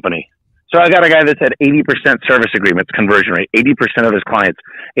in the company. So I got a guy that's had 80% service agreements conversion rate, 80% of his clients,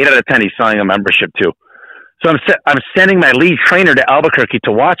 8 out of 10 he's selling a membership to. So I'm sending my lead trainer to Albuquerque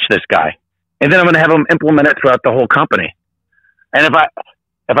to watch this guy. And then I'm going to have them implement it throughout the whole company. And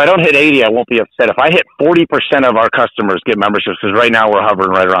if I don't hit 80, I won't be upset. If I hit 40% of our customers get memberships, because right now we're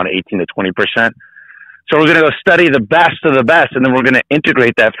hovering right around 18 to 20%. So we're going to go study the best of the best, and then we're going to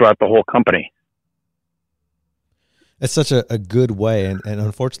integrate that throughout the whole company. It's such a good way. And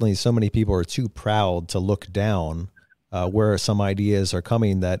unfortunately, so many people are too proud to look down where some ideas are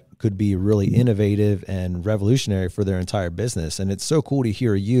coming that could be really innovative and revolutionary for their entire business. And it's so cool to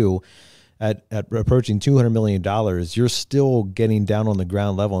hear you at approaching $200 million, you're still getting down on the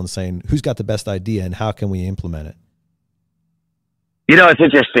ground level and saying, who's got the best idea and how can we implement it? You know, it's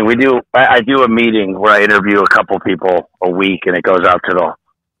interesting. I do a meeting where I interview a couple people a week, and it goes out to the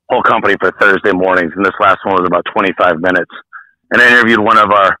whole company for Thursday mornings. And this last one was about 25 minutes. And I interviewed one of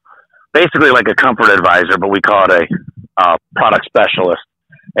our, basically like a comfort advisor, but we call it a product specialist.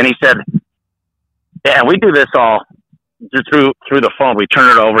 And he said, yeah, we do this all just through the phone. We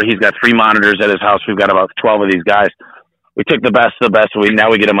turn it over. He's got 3 monitors at his house. We've got about 12 of these guys. We took the best of the best. Now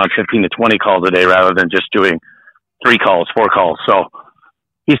we get them on 15 to 20 calls a day rather than just doing 3 calls, 4 calls. So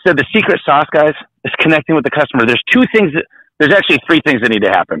he said the secret sauce, guys, is connecting with the customer. There's 2 things. There's actually 3 things that need to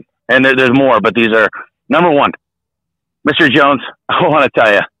happen. And there's more, but these are, number 1, Mr. Jones, I want to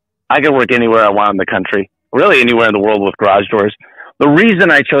tell you, I can work anywhere I want in the country, really anywhere in the world with garage doors. The reason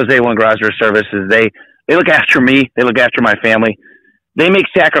I chose A1 Garage Door Service is they look after me. They look after my family. They make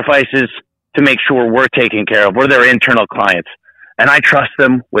sacrifices to make sure we're taken care of. We're their internal clients. And I trust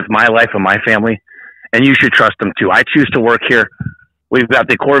them with my life and my family. And you should trust them too. I choose to work here. We've got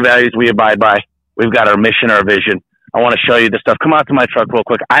the core values we abide by. We've got our mission, our vision. I want to show you this stuff. Come out to my truck real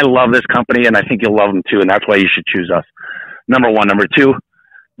quick. I love this company, and I think you'll love them too. And that's why you should choose us. Number 1. Number 2,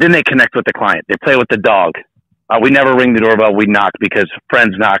 then they connect with the client. They play with the dog. We never ring the doorbell. We knock because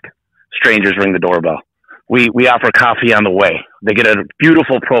friends knock. Strangers ring the doorbell. We offer coffee on the way. They get a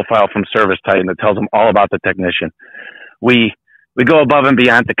beautiful profile from Service Titan that tells them all about the technician. We go above and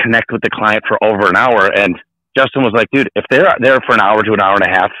beyond to connect with the client for over an hour. And Justin was like, dude, if they're there for an hour to an hour and a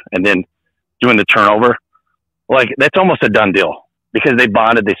half and then doing the turnover, like that's almost a done deal because they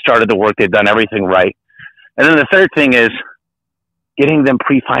bonded, they started the work, they've done everything right. And then the third thing is getting them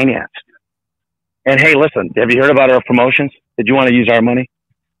pre-financed. And hey, listen, have you heard about our promotions? Did you want to use our money?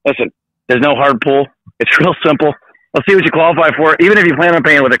 Listen, there's no hard pull. It's real simple. Let's see what you qualify for. Even if you plan on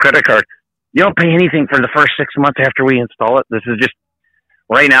paying with a credit card, you don't pay anything for the first 6 months after we install it. This is just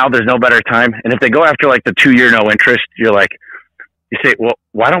right now. There's no better time. And if they go after like the 2-year no interest, you're like, you say, well,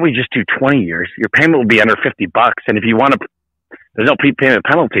 why don't we just do 20 years? Your payment will be under $50. And if you want to, there's no prepayment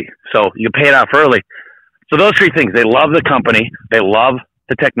penalty. So you pay it off early. So those 3 things, they love the company, they love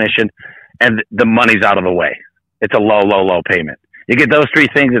the technician, and the money's out of the way. It's a low payment. You get those 3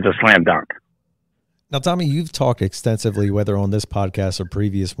 things, it's a slam dunk. Now, Tommy, you've talked extensively, whether on this podcast or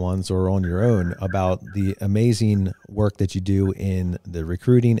previous ones or on your own, about the amazing work that you do in the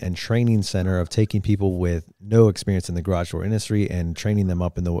recruiting and training center of taking people with no experience in the garage door industry and training them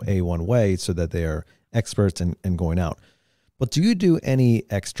up in the A1 way so that they are experts and going out. But do you do any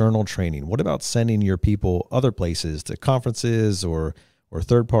external training? What about sending your people other places to conferences or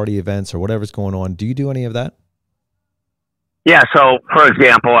third-party events or whatever's going on? Do you do any of that? Yeah. So, for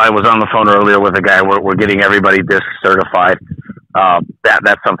example, I was on the phone earlier with a guy. We're getting everybody DISC certified.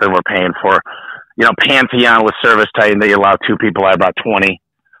 That's something we're paying for. You know, Pantheon with Service Titan, they allow 2 people. I brought 20.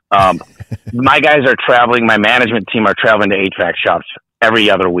 My guys are traveling. My management team are traveling to HVAC shops every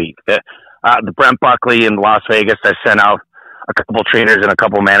other week. The Brent Buckley in Las Vegas, I sent out a couple trainers and a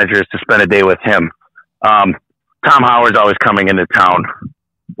couple managers to spend a day with him. Tom Howard's always coming into town.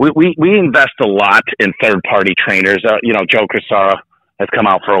 We invest a lot in third-party trainers. You know, Joe Crisara has come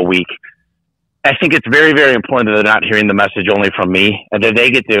out for a week. I think it's very, very important that they're not hearing the message only from me and that they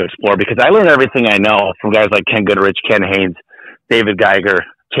get to explore, because I learned everything I know from guys like Ken Goodrich, Ken Haynes, David Geiger,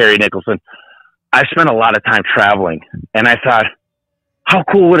 Terry Nicholson. I spent a lot of time traveling, and I thought, how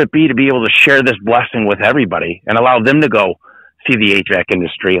cool would it be to be able to share this blessing with everybody and allow them to go see the HVAC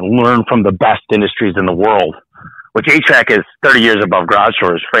industry and learn from the best industries in the world, which HVAC is 30 years above garage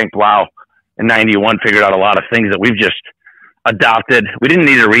doors. Frank Blau in 91 figured out a lot of things that we've just adopted. We didn't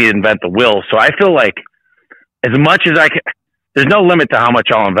need to reinvent the wheel. So I feel like as much as I can, there's no limit to how much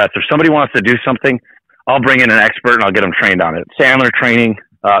I'll invest. If somebody wants to do something, I'll bring in an expert and I'll get them trained on it. Sandler training.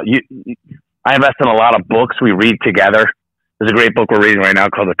 I invest in a lot of books we read together. There's a great book we're reading right now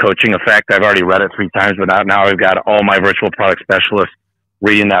called The Coaching Effect. I've already read it 3 times, but now I've got all my virtual product specialists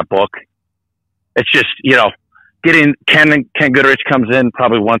reading that book. It's just, you know, getting Ken Goodrich comes in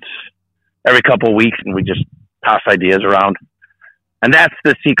probably once every couple of weeks, and we just toss ideas around. And that's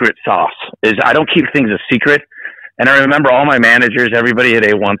the secret sauce, is I don't keep things a secret. And I remember all my managers, everybody at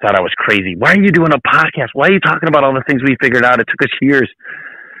A1 thought I was crazy. Why are you doing a podcast? Why are you talking about all the things we figured out? It took us years.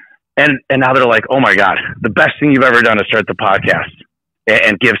 And now they're like, oh my God, the best thing you've ever done is start the podcast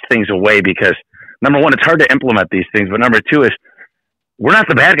and gives things away, because number one, it's hard to implement these things. But number two is we're not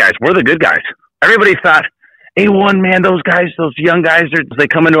the bad guys. We're the good guys. Everybody thought A1, man, those guys, those young guys, they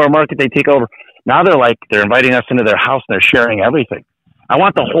come into our market, they take over. Now they're inviting us into their house and they're sharing everything. I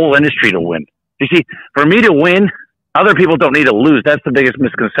want the whole industry to win. You see, for me to win, other people don't need to lose. That's the biggest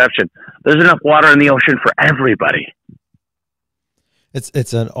misconception. There's enough water in the ocean for everybody.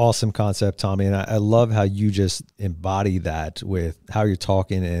 It's an awesome concept, Tommy, and I love how you just embody that with how you're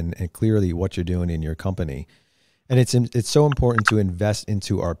talking and clearly what you're doing in your company. And it's so important to invest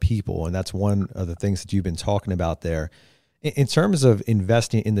into our people, and that's one of the things that you've been talking about there. In terms of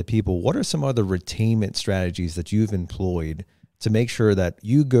investing in the people, what are some other retainment strategies that you've employed to make sure that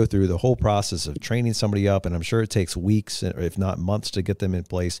you go through the whole process of training somebody up? And I'm sure it takes weeks, if not months, to get them in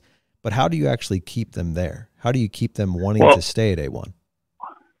place. But how do you actually keep them there? How do you keep them wanting to stay at A1?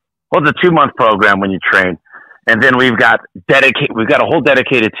 Well, it's a 2-month program when you train. And then we've got a whole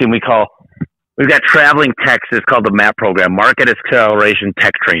dedicated team we've got traveling techs. It's called the MAP program, Market Acceleration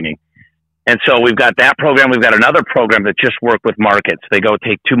Tech Training. And so we've got that program. We've got another program that just work with markets. They go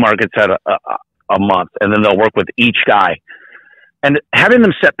take 2 markets at a month, and then they'll work with each guy. And having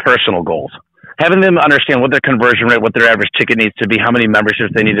them set personal goals, having them understand what their conversion rate, what their average ticket needs to be, how many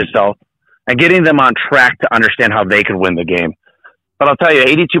memberships they need to sell, and getting them on track to understand how they can win the game. But I'll tell you,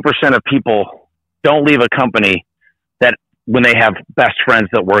 82% of people don't leave a company that when they have best friends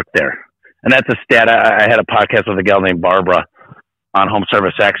that work there. And that's a stat. I had a podcast with a gal named Barbara on Home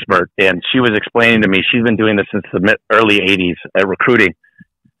Service Expert, and she was explaining to me, she's been doing this since the early 80s at recruiting.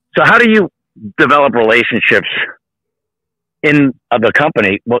 So how do you develop relationships in the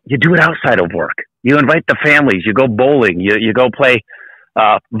company? Well, you do it outside of work. You invite the families. You go bowling. You go play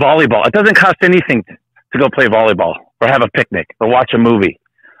volleyball. It doesn't cost anything to go play volleyball or have a picnic or watch a movie.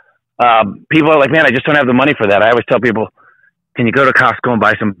 People are like, man, I just don't have the money for that. I always tell people, can you go to Costco and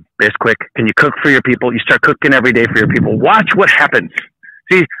buy some Bisquick? Can you cook for your people? You start cooking every day for your people. Watch what happens.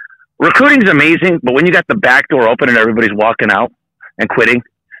 See, recruiting is amazing, but when you got the back door open and everybody's walking out and quitting,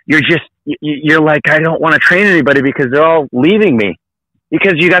 you're like, I don't want to train anybody because they're all leaving me,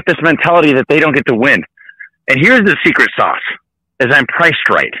 because you got this mentality that they don't get to win. And here's the secret sauce, is I'm priced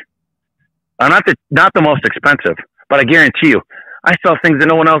right. I'm not the most expensive, but I guarantee you, I sell things that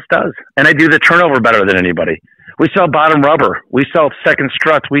no one else does. And I do the turnover better than anybody. We sell bottom rubber. We sell second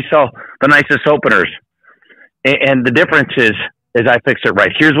struts. We sell the nicest openers. And the difference is I fix it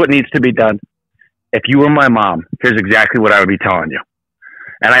right. Here's what needs to be done. If you were my mom, here's exactly what I would be telling you.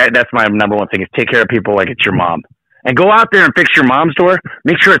 And that's my number one thing, is take care of people like it's your mom. And go out there and fix your mom's door.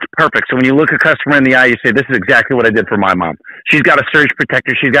 Make sure it's perfect. So when you look a customer in the eye, you say, this is exactly what I did for my mom. She's got a surge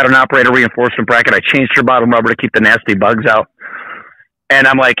protector. She's got an operator reinforcement bracket. I changed her bottom rubber to keep the nasty bugs out. And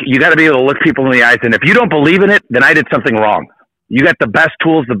I'm like, you got to be able to look people in the eyes. And if you don't believe in it, then I did something wrong. You got the best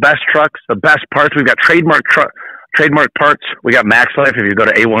tools, the best trucks, the best parts. We've got trademark parts. We got Max Life. If you go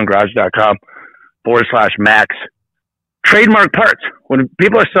to a1garage.com/Max. Trademark parts. When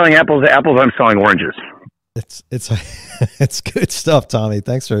people are selling apples, I'm selling oranges. It's good stuff, Tommy.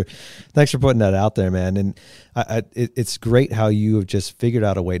 Thanks for putting that out there, man. And it's great how you have just figured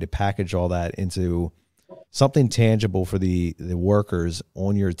out a way to package all that into something tangible for the workers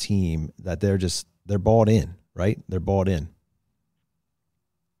on your team, that they're bought in, right? They're bought in.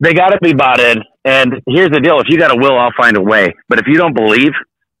 They got to be bought in. And here's the deal. If you got a will, I'll find a way. But if you don't believe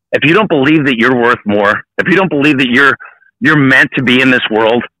that you're worth more, if you don't believe that you're meant to be in this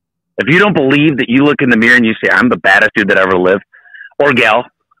world, if you don't believe that you look in the mirror and you say, I'm the baddest dude that ever lived, or gal,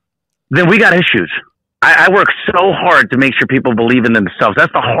 then we got issues. I work so hard to make sure people believe in themselves.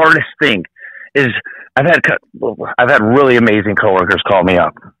 That's the hardest thing. Is I've had really amazing coworkers call me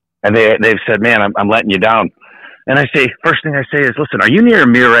up, and they've said, man, I'm letting you down. And I say, first thing I say is, listen, are you near a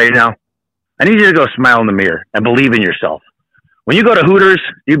mirror right now? I need you to go smile in the mirror and believe in yourself. When you go to Hooters,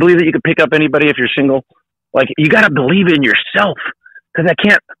 do you believe that you can pick up anybody if you're single? Like, you got to believe in yourself, because I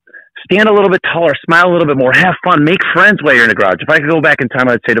can't stand a little bit taller, smile a little bit more, have fun, make friends while you're in the garage. If I could go back in time,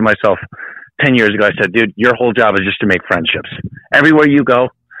 I'd say to myself 10 years ago, I said, dude, your whole job is just to make friendships. Everywhere you go,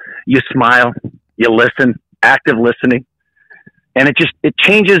 you smile, you listen, active listening. And it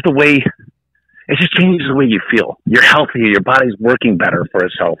changes the way, you feel. You're healthier, your body's working better for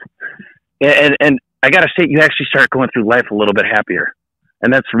itself. And I got to say, you actually start going through life a little bit happier.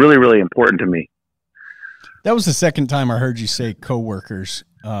 And that's really, really important to me. That was the second time I heard you say coworkers,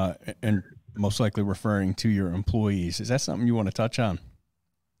 and most likely referring to your employees. Is that something you want to touch on?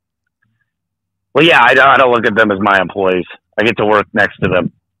 Well, yeah, I don't look at them as my employees. I get to work next to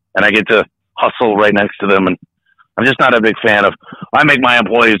them, and I get to hustle right next to them. And I'm just not a big fan of, I make my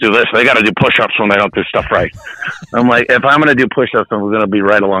employees do this. They got to do push-ups when they don't do stuff right. I'm like, if I'm going to do push-ups, then we're going to be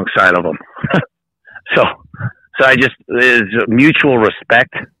right alongside of them. So there's mutual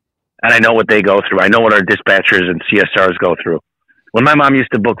respect, and I know what they go through. I know what our dispatchers and CSRs go through. When my mom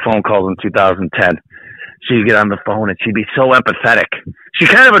used to book phone calls in 2010, she'd get on the phone and she'd be so empathetic. She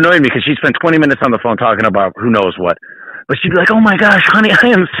kind of annoyed me because she spent 20 minutes on the phone talking about who knows what. But she'd be like, oh my gosh, honey, I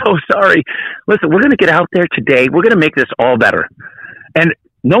am so sorry. Listen, we're going to get out there today. We're going to make this all better. And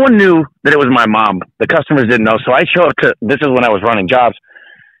no one knew that it was my mom. The customers didn't know. So I show up to, this is when I was running jobs.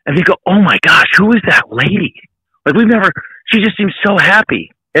 And they go, oh my gosh, who is that lady? Like she just seems so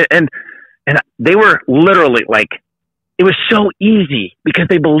happy. And they were literally like, it was so easy because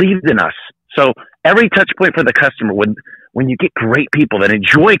they believed in us. So every touch point for the customer, when you get great people that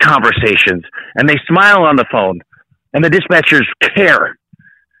enjoy conversations and they smile on the phone and the dispatchers care,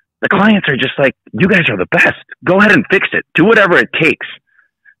 the clients are just like, you guys are the best. Go ahead and fix it. Do whatever it takes.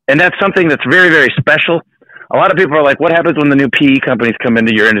 And that's something that's very, very special. A lot of people are like, what happens when the new PE companies come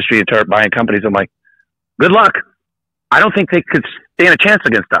into your industry and start buying companies? I'm like, good luck. I don't think they could stand a chance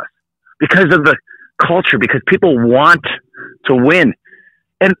against us because of the culture, because people want to win.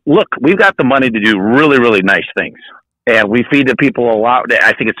 And look, we've got the money to do really, really nice things. And we feed the people a lot.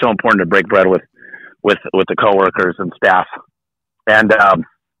 I think it's so important to break bread with the coworkers and staff. And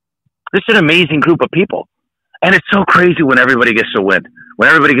this is an amazing group of people. And it's so crazy when everybody gets to win, when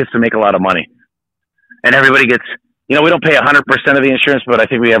everybody gets to make a lot of money. And everybody gets, we don't pay 100% of the insurance, but I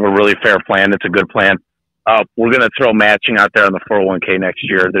think we have a really fair plan. It's a good plan. We're going to throw matching out there on the 401k next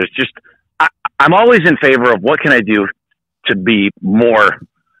year. I'm always in favor of what can I do to be more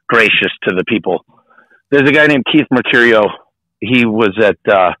gracious to the people. There's a guy named Keith Mercurio. He was at,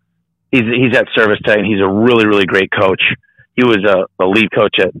 he's at Service Titan. He's a really, really great coach. He was a lead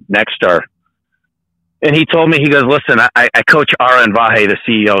coach at Nexstar. And he told me, he goes, listen, I coach Ara and Vahe, the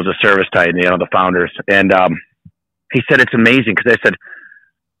CEOs of Service Titan, the founders. And he said, it's amazing. Because I said,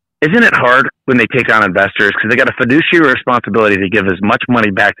 isn't it hard when they take on investors? Because they got a fiduciary responsibility to give as much money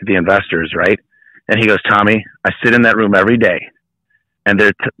back to the investors, right? And he goes, Tommy, I sit in that room every day, and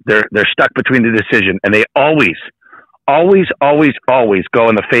they're stuck between the decision, and they always go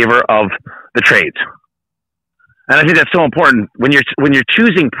in the favor of the trades. And I think that's so important. When you're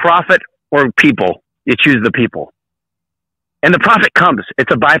choosing profit or people, you choose the people. And the profit comes.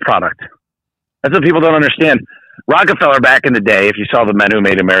 It's a byproduct. That's what people don't understand. Rockefeller back in the day, if you saw The Men Who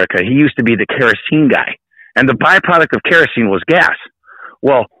Made America, he used to be the kerosene guy. And the byproduct of kerosene was gas.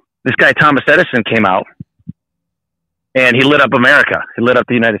 Well, this guy, Thomas Edison, came out and he lit up America. He lit up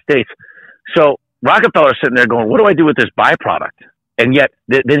the United States. So Rockefeller's sitting there going, what do I do with this byproduct? And yet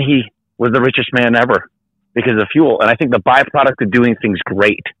then he was the richest man ever because of fuel. And I think the byproduct of doing things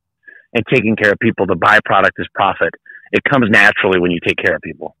great and taking care of people, the byproduct is profit. It comes naturally when you take care of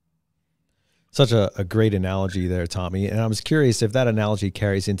people. Such a great analogy there, Tommy. And I was curious if that analogy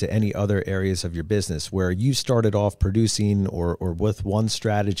carries into any other areas of your business where you started off producing or with one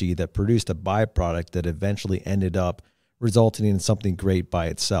strategy that produced a byproduct that eventually ended up resulting in something great by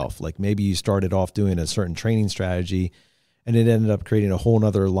itself. Like maybe you started off doing a certain training strategy and it ended up creating a whole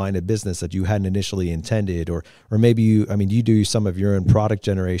nother line of business that you hadn't initially intended, or maybe you do some of your own product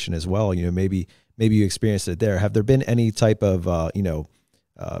generation as well. Maybe you experienced it there. Have there been any type of,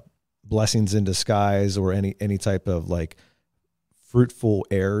 blessings in disguise or any type of like fruitful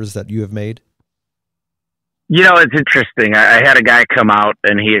errors that you have made? It's interesting. I had a guy come out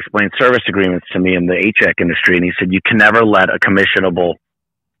and he explained service agreements to me in the HVAC industry. And he said, you can never let a commissionable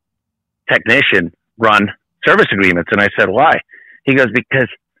technician run service agreements. And I said, why? He goes, because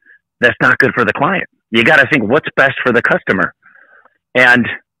that's not good for the client. You got to think what's best for the customer. And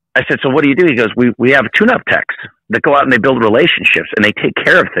I said, so what do you do? He goes, we have tune-up techs that go out and they build relationships and they take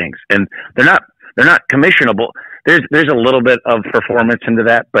care of things, and they're not commissionable. There's a little bit of performance into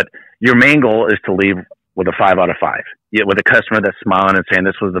that, but your main goal is to leave with a 5 out of 5, with a customer that's smiling and saying,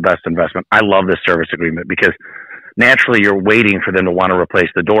 this was the best investment. I love this service agreement, because naturally you're waiting for them to want to replace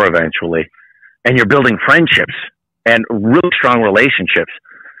the door eventually, and you're building friendships and really strong relationships.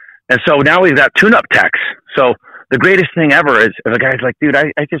 And so now we've got tune-up techs. So the greatest thing ever is if a guy's like, dude,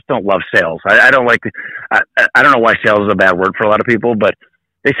 I just don't love sales. I don't know why sales is a bad word for a lot of people, but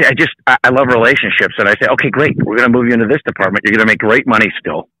they say, I love relationships. And I say, okay, great. We're going to move you into this department. You're going to make great money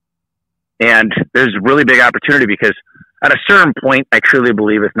still. And there's really big opportunity, because at a certain point, I truly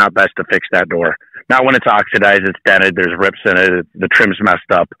believe it's not best to fix that door. Not when it's oxidized, it's dented, there's rips in it, the trim's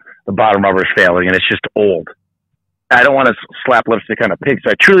messed up, the bottom rubber's failing, and it's just old. I don't want to slap lipstick on a pig.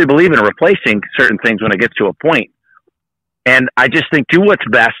 So I truly believe in replacing certain things when it gets to a point. And I just think do what's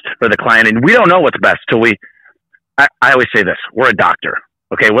best for the client. And we don't know what's best till I always say this, we're a doctor.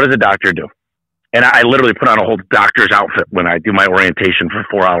 Okay. What does a doctor do? And I literally put on a whole doctor's outfit when I do my orientation for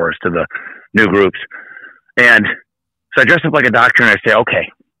 4 hours to the new groups. And so I dress up like a doctor and I say,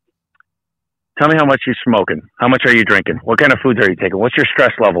 okay, tell me how much you're smoking. How much are you drinking? What kind of foods are you taking? What's your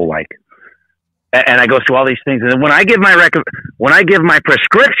stress level like? And I go through all these things. And then when I give my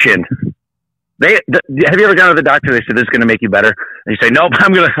prescription, have you ever gone to the doctor? They say, this is going to make you better. And you say, nope,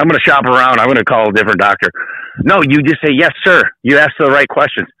 I'm going to shop around. I'm going to call a different doctor. No, you just say, yes, sir. You ask the right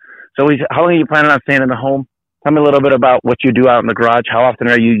questions. So how long are you planning on staying in the home? Tell me a little bit about what you do out in the garage. How often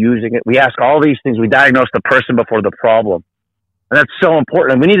are you using it? We ask all these things. We diagnose the person before the problem. And that's so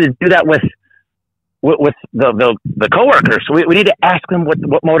important. And we need to do that with the coworkers. So we need to ask them what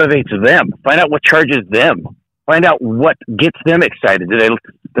motivates them. Find out what charges them. Find out what gets them excited. Do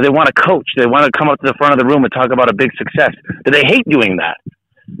they want to coach? Do they want to come up to the front of the room and talk about a big success? Do they hate doing that?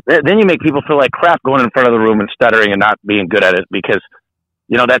 Then you make people feel like crap going in front of the room and stuttering and not being good at it because,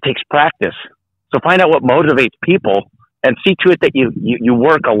 that takes practice. So find out what motivates people and see to it that you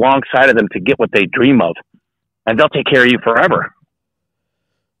work alongside of them to get what they dream of, and they'll take care of you forever.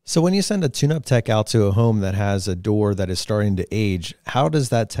 So when you send a tune-up tech out to a home that has a door that is starting to age, how does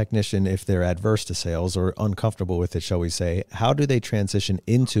that technician, if they're adverse to sales or uncomfortable with it, shall we say, how do they transition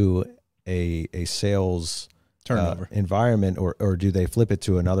into a sales turnover environment, or do they flip it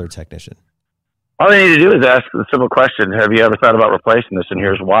to another technician? All they need to do is ask the simple question, have you ever thought about replacing this? And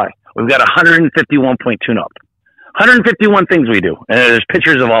here's why. We've got 151 point tune-up. 151 things we do, and there's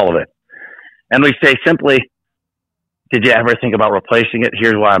pictures of all of it. And we say simply, did you ever think about replacing it?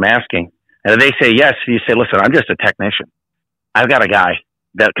 Here's why I'm asking. And if they say yes, you say, listen, I'm just a technician. I've got a guy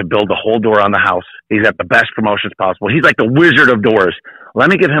that could build the whole door on the house. He's got the best promotions possible. He's like the wizard of doors. Let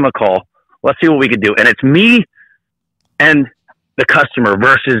me give him a call. Let's see what we could do. And it's me and the customer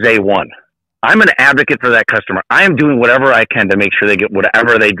versus A1. I'm an advocate for that customer. I am doing whatever I can to make sure they get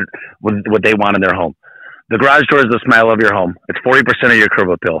whatever what they want in their home. The garage door is the smile of your home. It's 40% of your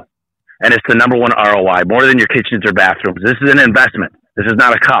curb appeal. And it's the number one ROI, more than your kitchens or bathrooms. This is an investment. This is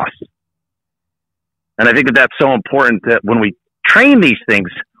not a cost. And I think that that's so important that when we train these things,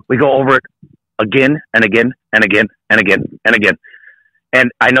 we go over it again and again and again and again and again. And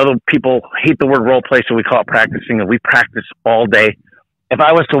I know that people hate the word role play, so we call it practicing, and we practice all day. If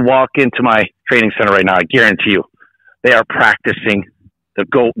I was to walk into my training center right now, I guarantee you, they are practicing. They're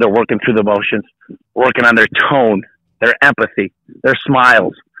working through the motions, working on their tone, their empathy, their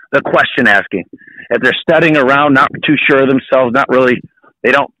smiles, their question asking. If they're studying around, not too sure of themselves, not really,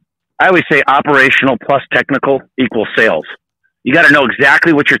 I always say operational plus technical equals sales. You got to know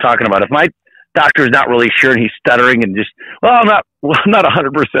exactly what you're talking about. If my doctor is not really sure and he's stuttering and just, I'm not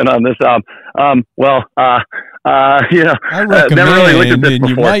 100% on this. I recommend, never really looked at this and before.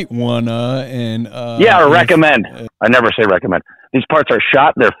 You might wanna, or recommend. I never say recommend. These parts are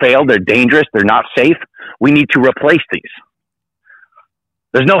shot, they're failed, they're dangerous, they're not safe. We need to replace these.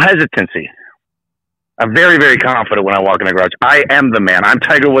 There's no hesitancy. I'm very, very confident when I walk in the garage. I am the man. I'm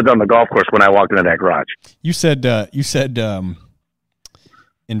Tiger Woods on the golf course when I walk into that garage. You said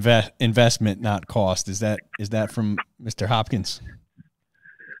investment, not cost. Is that from Mr. Hopkins?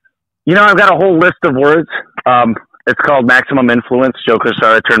 I've got a whole list of words. It's called Maximum Influence. Joe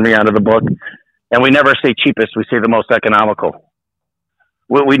Cosara turned me onto the book. And we never say cheapest. We say the most economical.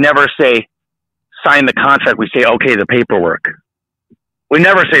 We never say sign the contract. We say, okay, the paperwork. We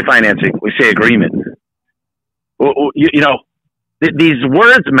never say financing. We say agreement. These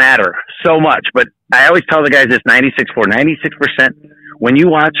words matter so much, but I always tell the guys this 96%. When you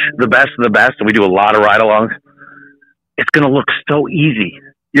watch the best of the best, and we do a lot of ride-alongs, it's going to look so easy.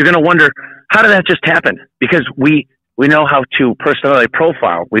 You're going to wonder, how did that just happen? Because we know how to personality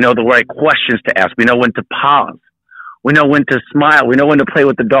profile. We know the right questions to ask. We know when to pause. We know when to smile. We know when to play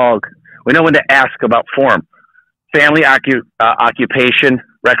with the dog. We know when to ask about form. Family, occupation,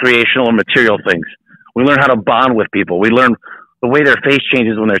 recreational, and material things. We learn how to bond with people. We learn the way their face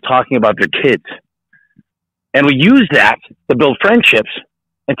changes when they're talking about their kids. And we use that to build friendships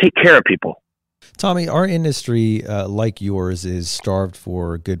and take care of people. Tommy, our industry, like yours, is starved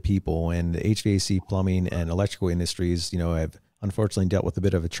for good people, and the HVAC, plumbing, and electrical industries, have unfortunately dealt with a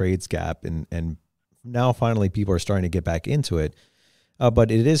bit of a trades gap, and now finally people are starting to get back into it.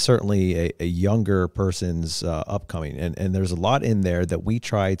 But it is certainly a younger person's upcoming, and there's a lot in there that we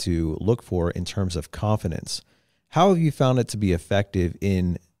try to look for in terms of confidence. How have you found it to be effective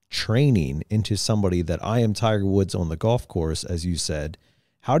in training into somebody that I am Tiger Woods on the golf course, as you said,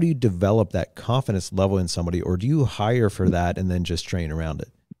 How do you develop that confidence level in somebody, or do you hire for that and then just train around it?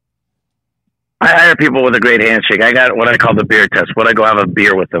 I hire people with a great handshake. I got what I call the beer test. Would I go have a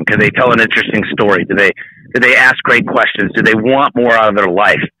beer with them? Can they tell an interesting story? Do they ask great questions? Do they want more out of their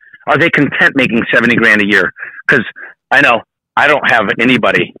life? Are they content making $70,000 a year? Because I know I don't have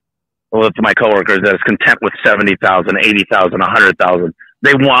anybody with my coworkers that is content with 70,000, 80,000, 100,000.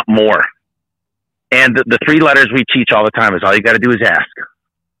 They want more. And the three letters we teach all the time is all you got to do is ask.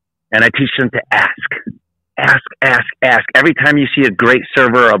 And I teach them to ask. Ask, ask, ask. Every time you see a great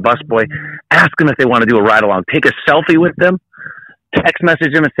server or a busboy, ask them if they want to do a ride along. Take a selfie with them, text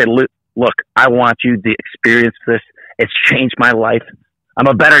message them and say, look, I want you to experience this. It's changed my life. I'm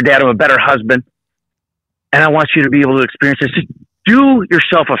a better dad. I'm a better husband. And I want you to be able to experience this. Just do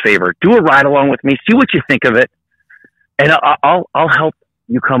yourself a favor. Do a ride along with me. See what you think of it. And I'll help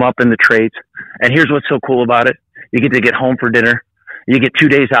you come up in the trades. And here's what's so cool about it. You get home for dinner. You get 2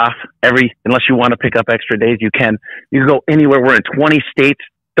 days off unless you want to pick up extra days, you can. You can go anywhere. We're in 20 states,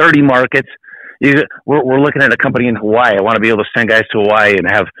 30 markets. We're looking at a company in Hawaii. I want to be able to send guys to Hawaii and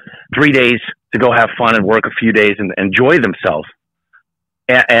have 3 days to go have fun and work a few days and enjoy themselves.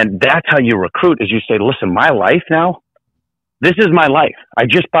 And that's how you recruit, is you say, listen, my life now, this is my life. I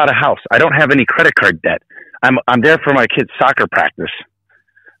just bought a house. I don't have any credit card debt. I'm there for my kids' soccer practice.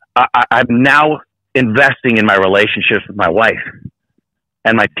 I'm now investing in my relationships with my wife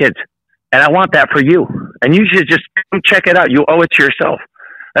and my kids. And I want that for you. And you should just come check it out. You owe it to yourself.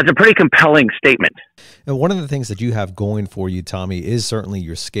 That's a pretty compelling statement. And one of the things that you have going for you, Tommy, is certainly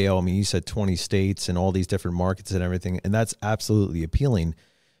your scale. I mean, you said 20 states and all these different markets and everything, and that's absolutely appealing.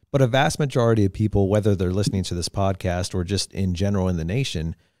 But a vast majority of people, whether they're listening to this podcast or just in general in the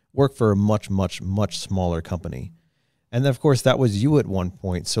nation, work for a much, much, much smaller company. And of course, that was you at one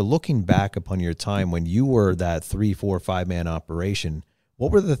point. So looking back upon your time when you were that 3, 4, 5-man operation,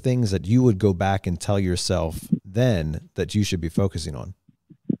 what were the things that you would go back and tell yourself then that you should be focusing on?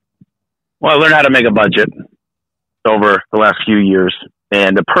 Well, I learned how to make a budget over the last few years,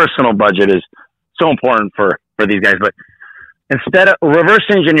 and the personal budget is so important for these guys. But instead of reverse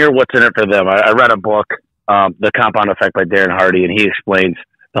engineer what's in it for them, I read a book, The Compound Effect by Darren Hardy, and he explains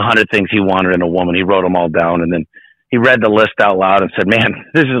the 100 things he wanted in a woman. He wrote them all down, and then he read the list out loud and said, man,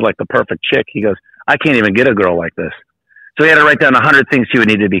 this is like the perfect chick. He goes, I can't even get a girl like this. So he had to write down 100 things he would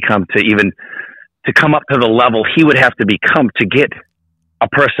need to become to come up to the level he would have to become to get a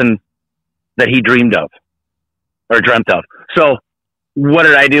person that he dreamed of or dreamt of. So what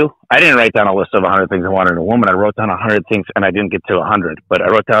did I do? I didn't write down a list of 100 things I wanted in a woman. I wrote down 100 things and I didn't get to 100, but I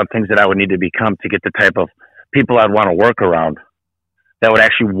wrote down things that I would need to become to get the type of people I'd want to work around that would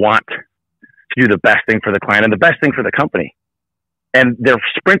actually want to do the best thing for the client and the best thing for the company. And they're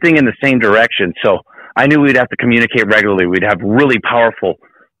sprinting in the same direction. So I knew we'd have to communicate regularly. We'd have really powerful,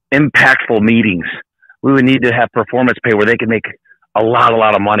 impactful meetings. We would need to have performance pay where they could make a lot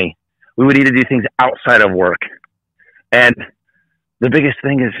of money. We would need to do things outside of work. And the biggest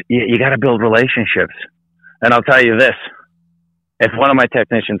thing is you got to build relationships. And I'll tell you this, if one of my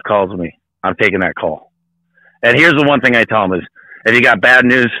technicians calls me, I'm taking that call. And here's the one thing I tell them is, if you got bad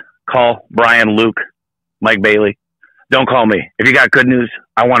news, call Brian, Luke, Mike Bailey. Don't call me. If you got good news,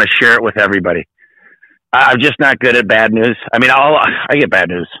 I want to share it with everybody. I'm just not good at bad news. I mean, I get bad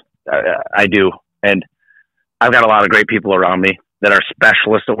news. I do. And I've got a lot of great people around me that are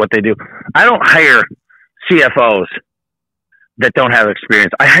specialists at what they do. I don't hire CFOs that don't have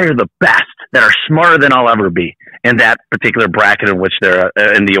experience. I hire the best that are smarter than I'll ever be in that particular bracket in which they're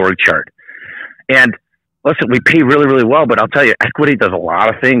in the org chart. And listen, we pay really, really well, but I'll tell you, equity does a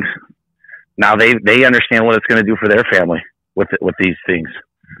lot of things. Now they understand what it's going to do for their family with these things.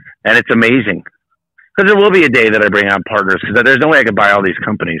 And it's amazing. Because there will be a day that I bring on partners, because there's no way I could buy all these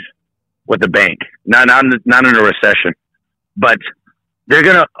companies with the bank. Not in a recession. But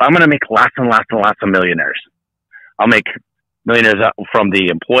I'm gonna make lots and lots and lots of millionaires. I'll make millionaires from the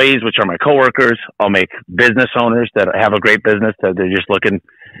employees, which are my coworkers. I'll make business owners that have a great business that they're just looking,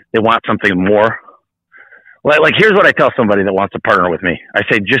 they want something more. Like here's what I tell somebody that wants to partner with me. I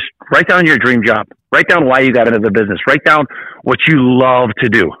say, just write down your dream job. Write down why you got into the business. Write down what you love to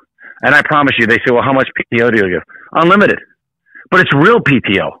do. And I promise you, they say, well, how much PTO do you give? Unlimited. But it's real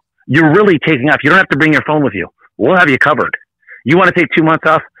PTO. You're really taking off. You don't have to bring your phone with you. We'll have you covered. You want to take 2 months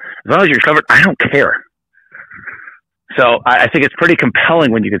off? As long as you're covered, I don't care. So I think it's pretty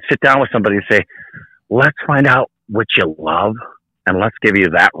compelling when you can sit down with somebody and say, let's find out what you love and let's give you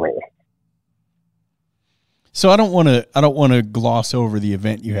that role. So I don't want to gloss over the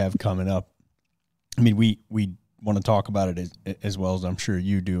event you have coming up. I mean, we want to talk about it as well as I'm sure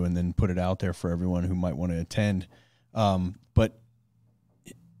you do, and then put it out there for everyone who might want to attend. But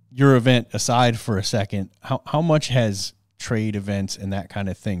your event aside for a second, how much has trade events and that kind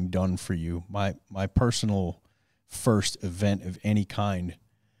of thing done for you? My personal first event of any kind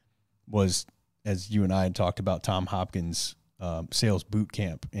was, as you and I had talked about, Tom Hopkins' sales boot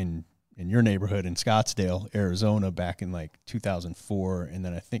camp in your neighborhood in Scottsdale, Arizona, back in like 2004. And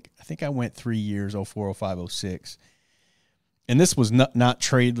then I think I went 3 years, 04, 05, 06. And this was not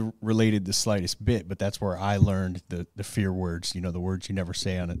trade related the slightest bit, but that's where I learned the fear words, the words you never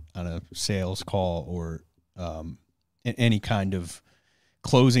say on a sales call, or any kind of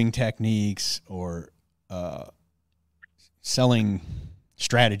closing techniques or selling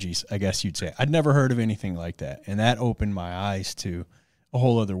strategies, I guess you'd say. I'd never heard of anything like that. And that opened my eyes to a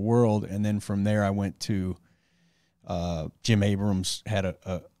whole other world. And then from there, I went to Jim Abrams had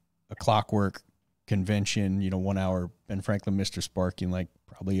a clockwork convention, 1 hour Ben Franklin, Mr. Sparky, in like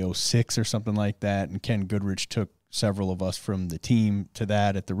probably 06 or something like that. And Ken Goodrich took several of us from the team to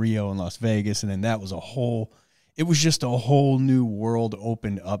that at the Rio in Las Vegas. And then that was it was just a whole new world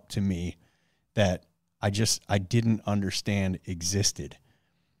opened up to me that I didn't understand existed.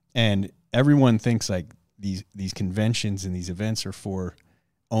 And everyone thinks like these conventions and these events are for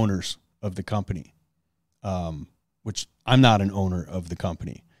owners of the company, which I'm not an owner of the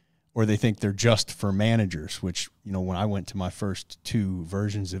company. Or they think they're just for managers, which, when I went to my first 2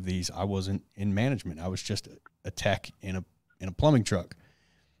 versions of these, I wasn't in management. I was just a tech in a plumbing truck.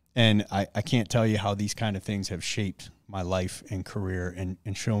 And I can't tell you how these kind of things have shaped my life and career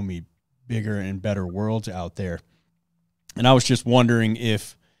and shown me bigger and better worlds out there. And I was just wondering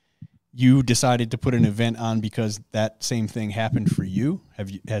if you decided to put an event on because that same thing happened for you.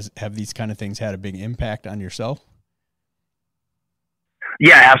 Have these kind of things had a big impact on yourself?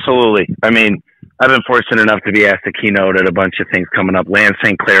 Yeah, absolutely. I mean, I've been fortunate enough to be asked to keynote at a bunch of things coming up. Land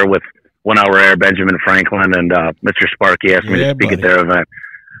St. Clair with 1 Hour Air, Benjamin Franklin, and Mr. Sparky asked me to speak at their event.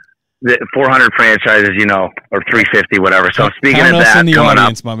 The 400 franchises, or 350, whatever. So I'm speaking at that in the coming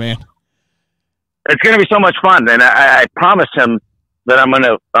audience, up. my man. It's going to be so much fun, and I promised him that I'm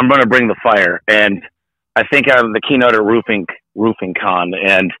gonna bring the fire. And I think I'm the keynote at Roofing Con,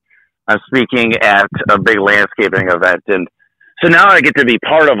 and I'm speaking at a big landscaping event. And so now I get to be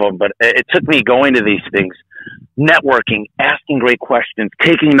part of them, but it took me going to these things, networking, asking great questions,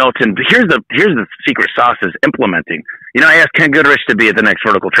 taking notes. And here's the secret sauce is implementing. I asked Ken Goodrich to be at the next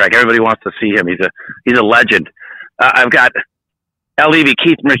Vertical Track. Everybody wants to see him. He's a legend. I've got Al Levy,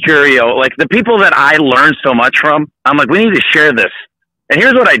 Keith Mercurio, like the people that I learned so much from. I'm like, we need to share this. And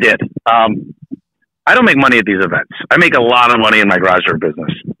here's what I did. I don't make money at these events. I make a lot of money in my garage door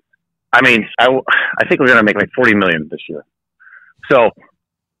business. I mean, I think we're going to make like $40 million this year. So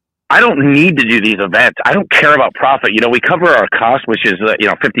I don't need to do these events. I don't care about profit. We cover our cost, which is,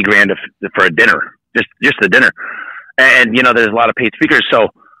 $50,000 for a dinner, just the dinner. And, there's a lot of paid speakers. So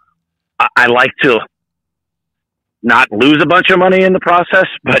I like to not lose a bunch of money in the process.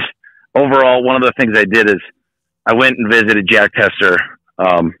 But overall, one of the things I did is I went and visited Jack Tester.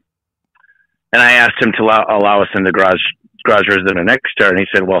 And I asked him to allow us in the garage resident next year. And he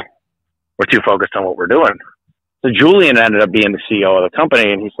said, well, we're too focused on what we're doing. So Julian ended up being the CEO of the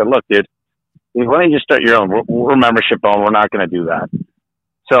company, and he said, look, dude, why don't you just start your own? We're membership owned. We're not going to do that.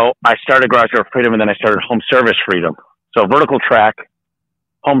 So I started Garage Door Freedom, and then I started Home Service Freedom. So Vertical Track,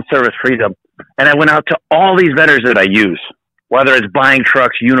 Home Service Freedom. And I went out to all these vendors that I use, whether it's buying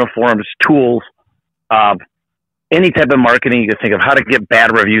trucks, uniforms, tools, any type of marketing you can think of, how to get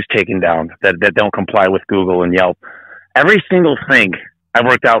bad reviews taken down that don't comply with Google and Yelp. Every single thing, I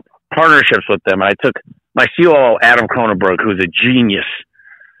worked out partnerships with them. And I took my COO, Adam Cronenberg, who's a genius.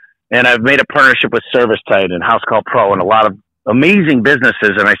 And I've made a partnership with ServiceTitan and House Call Pro and a lot of amazing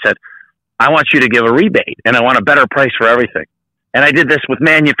businesses. And I said, I want you to give a rebate and I want a better price for everything. And I did this with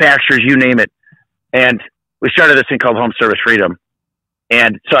manufacturers, you name it. And we started this thing called Home Service Freedom.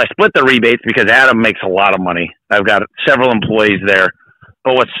 And so I split the rebates because Adam makes a lot of money. I've got several employees there.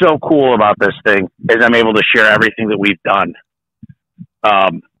 But what's so cool about this thing is I'm able to share everything that we've done.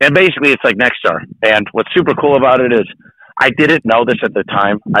 And basically it's like Nexstar. And what's super cool about it is I didn't know this at the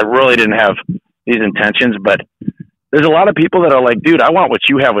time. I really didn't have these intentions, but there's a lot of people that are like, dude, I want what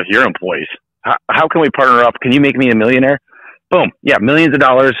you have with your employees. How can we partner up? Can you make me a millionaire? Boom. Yeah. Millions of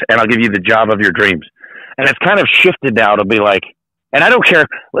dollars. And I'll give you the job of your dreams. And it's kind of shifted now to be like, and I don't care.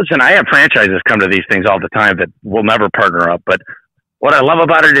 Listen, I have franchises come to these things all the time that will never partner up. But what I love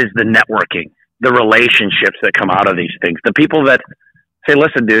about it is the networking, the relationships that come out of these things. The people that say,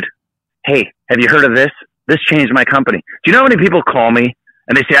 listen, dude, hey, have you heard of this? This changed my company. Do you know how many people call me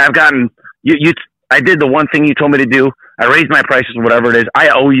and they say, I've gotten, I did the one thing you told me to do. I raised my prices, whatever it is. I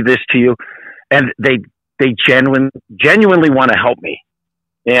owe you this to you. And they genuinely want to help me.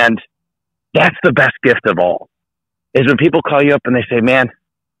 And that's the best gift of all, is when people call you up and they say, man,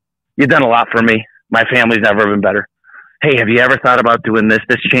 you've done a lot for me. My family's never been better. Hey, have you ever thought about doing this?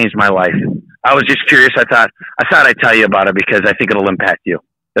 This changed my life. I was just curious. I thought I'd tell you about it because I think it'll impact you.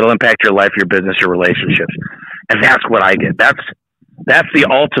 It'll impact your life, your business, your relationships. And that's what I get. That's the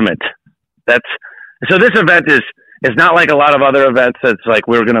ultimate. So this event is not like a lot of other events that's like,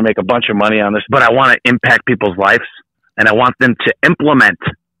 we're going to make a bunch of money on this, but I want to impact people's lives and I want them to implement.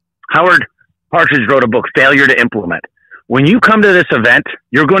 Howard Partridge wrote a book, Failure to Implement. When you come to this event,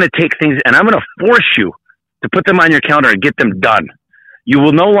 you're going to take things and I'm going to force you to put them on your calendar and get them done. You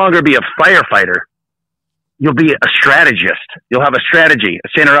will no longer be a firefighter. You'll be a strategist. You'll have a strategy, a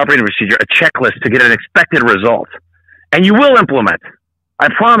standard operating procedure, a checklist to get an expected result. And you will implement. I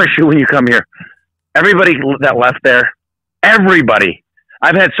promise you when you come here. Everybody that left there, everybody.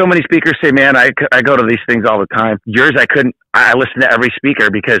 I've had so many speakers say, man, I go to these things all the time. Yours, I couldn't. I listen to every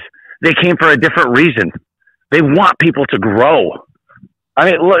speaker because they came for a different reason. They want people to grow.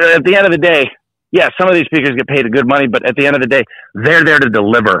 I mean, look, at the end of the day, yeah, some of these speakers get paid good money, but at the end of the day, they're there to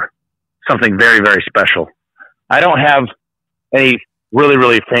deliver something very, very special. I don't have any really,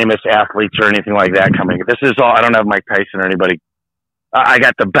 really famous athletes or anything like that coming. This is all, I don't have Mike Tyson or anybody. I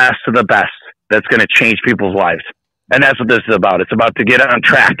got the best of the best that's going to change people's lives. And that's what this is about. It's about to get on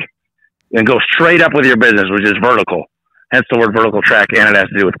track and go straight up with your business, which is vertical. Hence the word vertical track, and it has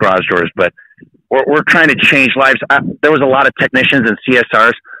to do with garage doors. But we're trying to change lives. There was a lot of technicians and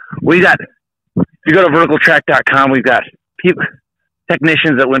CSRs. If you go to verticaltrack.com, we've got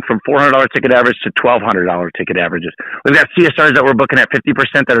technicians that went from $400 ticket average to $1,200 ticket averages. We've got CSRs that were booking at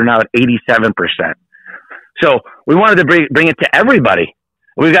 50% that are now at 87%. So we wanted to bring it to everybody.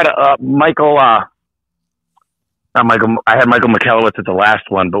 We've got I had Michael McKelowitz at the last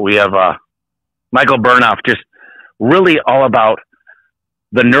one, but we have Michael Burnoff, just really all about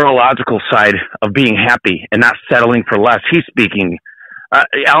the neurological side of being happy and not settling for less. He's speaking.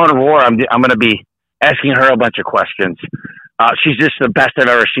 Ellen Rohr, I'm going to be asking her a bunch of questions. She's just the best I've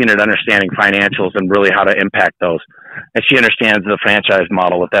ever seen at understanding financials and really how to impact those. And she understands the franchise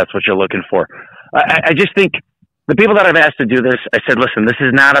model, if that's what you're looking for. I just think the people that I've asked to do this, I said, listen, this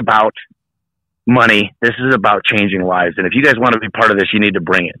is not about money. This is about changing lives. And if you guys want to be part of this, you need to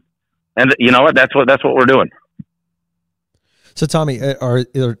bring it. And you know what? That's what we're doing. So Tommy, are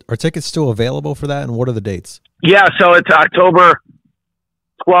tickets still available for that? And what are the dates? Yeah. So it's October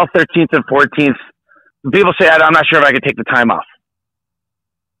 12th, 13th, and 14th. People say, I'm not sure if I could take the time off.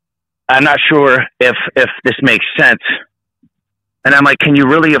 I'm not sure if this makes sense. And I'm like, can you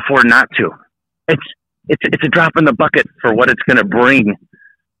really afford not to? It's a drop in the bucket for what it's going to bring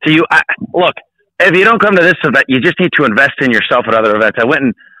to you. Look, if you don't come to this event, you just need to invest in yourself at other events. I went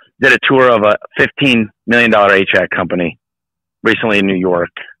and did a tour of a $15 million HVAC company recently in New York.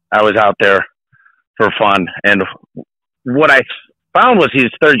 I was out there for fun. And what I found was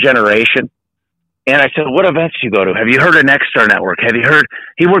he's third generation. And I said, what events do you go to? Have you heard of Nexstar Network? Have you heard?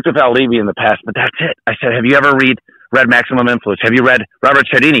 He worked with Al Levy in the past, but that's it. I said, have you ever read Maximum Influence? Have you read Robert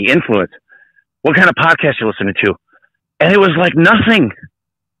Cialdini, Influence? What kind of podcast you listening to? And it was like nothing.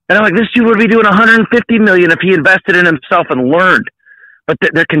 And I'm like, this dude would be doing $150 million if he invested in himself and learned. But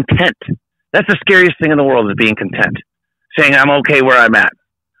they're content. That's the scariest thing in the world, is being content. Saying I'm okay where I'm at.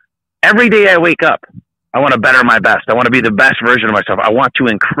 Every day I wake up, I want to better my best. I want to be the best version of myself. I want to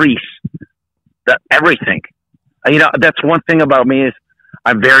increase everything. You know, that's one thing about me is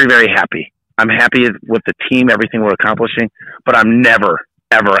I'm very, very happy. I'm happy with the team, everything we're accomplishing, but I'm never,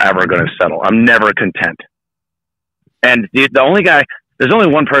 ever, ever going to settle. I'm never content. And there's only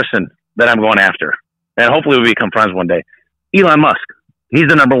one person that I'm going after, and hopefully we become friends one day. Elon Musk. He's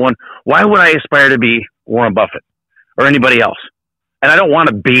the number one. Why would I aspire to be Warren Buffett or anybody else? And I don't want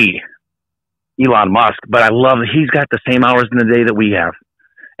to be Elon Musk, but I love that he's got the same hours in the day that we have.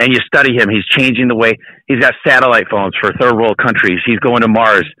 And you study him. He's changing the way. He's got satellite phones for third world countries. He's going to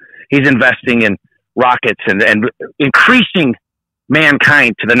Mars. He's investing in rockets and increasing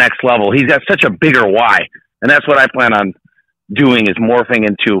mankind to the next level. He's got such a bigger why. And that's what I plan on doing, is morphing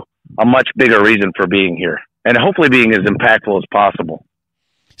into a much bigger reason for being here. And hopefully being as impactful as possible.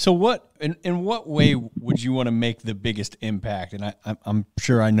 So in what way would you want to make the biggest impact? And I'm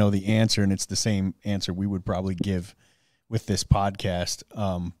sure I know the answer, and it's the same answer we would probably give with this podcast.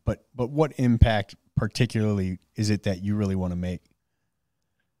 But what impact particularly is it that you really want to make?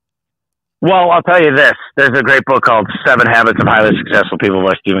 Well, I'll tell you this. There's a great book called 7 Habits of Highly Successful People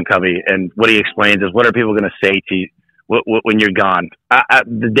by Stephen Covey. And what he explains is, what are people going to say to you when you're gone?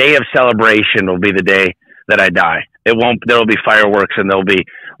 The day of celebration will be the day that I die. There'll be fireworks, and there'll be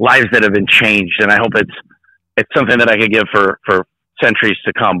lives that have been changed. And I hope it's something that I could give for centuries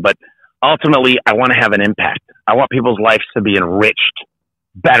to come. But ultimately, I want to have an impact. I want people's lives to be enriched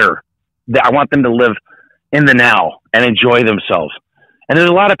better. I want them to live in the now and enjoy themselves. And there's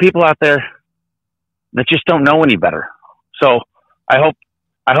a lot of people out there that just don't know any better. So I hope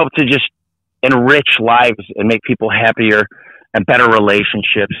to just enrich lives and make people happier and better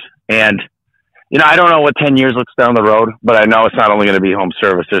relationships. And, you know, I don't know what 10 years looks down the road, but I know it's not only going to be home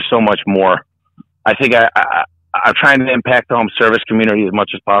service. There's so much more. I think I'm trying to impact the home service community as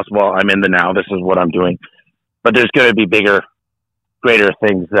much as possible. I'm in the now. This is what I'm doing. But there's going to be bigger, greater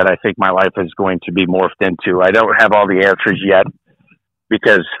things that I think my life is going to be morphed into. I don't have all the answers yet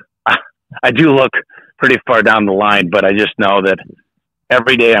because I do look pretty far down the line, but I just know that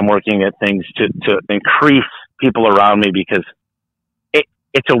every day I'm working at things to increase people around me, because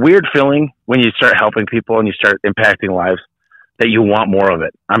it's a weird feeling when you start helping people and you start impacting lives that you want more of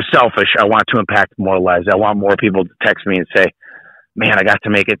it. I'm selfish. I want to impact more lives. I want more people to text me and say, man, I got to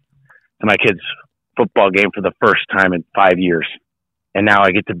make it to my kid's football game for the first time in 5 years. And now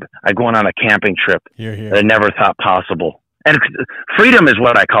I'm going on a camping trip that I never thought possible. And freedom is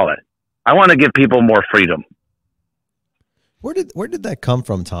what I call it. I want to give people more freedom. Where did that come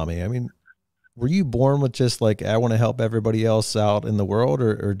from, Tommy? I mean, were you born with just like, I want to help everybody else out in the world,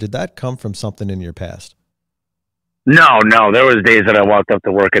 or did that come from something in your past? No. There was days that I walked up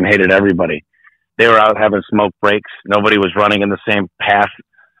to work and hated everybody. They were out having smoke breaks. Nobody was running in the same path.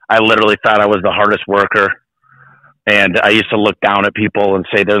 I literally thought I was the hardest worker. And I used to look down at people and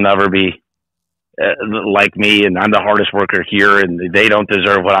say, they'll never be like me, and I'm the hardest worker here, and they don't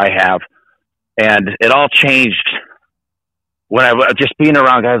deserve what I have. And it all changed when I was just being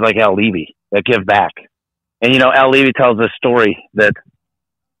around guys like Al Levy that give back. And, you know, Al Levy tells this story that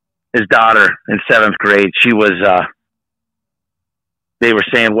his daughter in 7th grade, she was, they were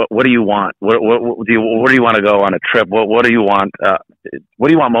saying, what do you want? Where do you want to go on a trip? What do you want? What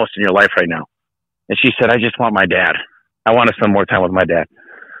do you want most in your life right now? And she said, I just want my dad. I want to spend more time with my dad.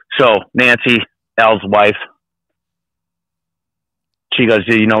 So Nancy, Al's wife, she goes,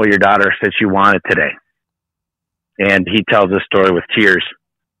 do you know what your daughter said she wanted today? And he tells this story with tears.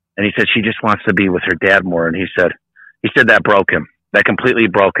 And he said, she just wants to be with her dad more. And he said that broke him. That completely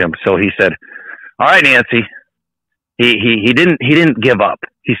broke him. So he said, all right, Nancy. He didn't give up.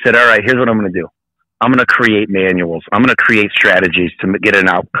 He said, all right, here's what I'm going to do. I'm going to create manuals. I'm going to create strategies to get an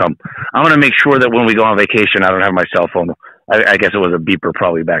outcome. I'm going to make sure that when we go on vacation, I don't have my cell phone. I guess it was a beeper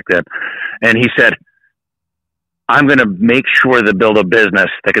probably back then. And he said, I'm going to make sure to build a business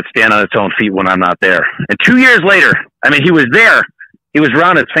that could stand on its own feet when I'm not there. And 2 years later, I mean, he was there. He was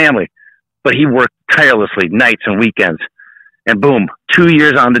around his family, but he worked tirelessly nights and weekends. And boom, 2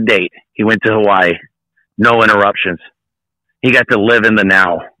 years on the date, he went to Hawaii. No interruptions. He got to live in the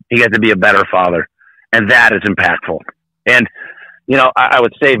now. He got to be a better father. And that is impactful. And, you know, I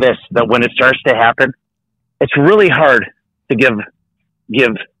would say this, that when it starts to happen, it's really hard to give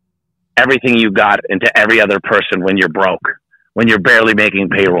everything you got into every other person when you're broke, when you're barely making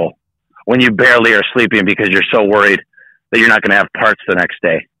payroll, when you barely are sleeping because you're so worried that you're not going to have parts the next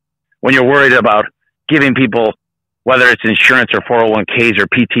day, when you're worried about giving people, whether it's insurance or 401ks or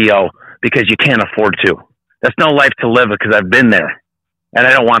PTO, because you can't afford to. That's no life to live, because I've been there, and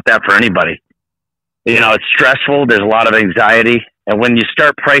I don't want that for anybody. You know, it's stressful. There's a lot of anxiety. And when you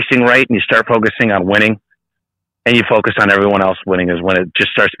start pricing right and you start focusing on winning, and you focus on everyone else winning, is when it just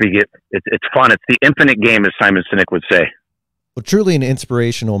starts to it's fun. It's the infinite game, as Simon Sinek would say. Well, truly an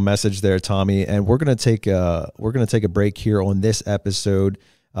inspirational message there, Tommy. And we're going to take a break here on this episode.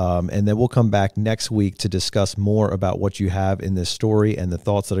 And then we'll come back next week to discuss more about what you have in this story and the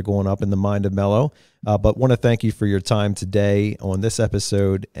thoughts that are going up in the mind of Mello. But want to thank you for your time today on this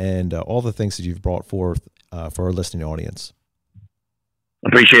episode and all the things that you've brought forth for our listening audience.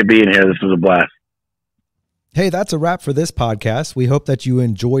 Appreciate being here. This was a blast. Hey, that's a wrap for this podcast. We hope that you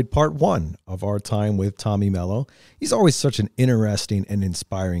enjoyed part 1 of our time with Tommy Mello. He's always such an interesting and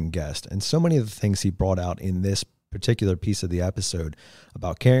inspiring guest, and so many of the things he brought out in this particular piece of the episode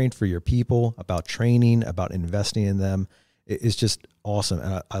about caring for your people, about training, about investing in them, is just awesome.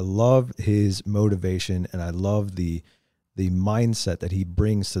 And I love his motivation, and I love the mindset that he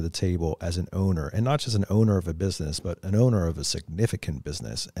brings to the table as an owner, and not just an owner of a business, but an owner of a significant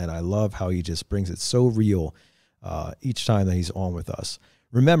business. And I love how he just brings it so real each time that he's on with us.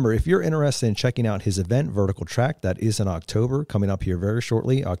 Remember, if you're interested in checking out his event, Vertical Track, that is in October, coming up here very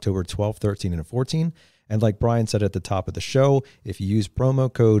shortly, October 12, 13, and 14. And like Brian said at the top of the show, if you use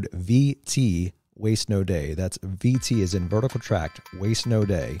promo code VT, Waste No Day, that's VT as in Vertical Track, Waste No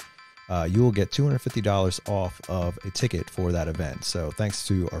Day, you will get $250 off of a ticket for that event. So thanks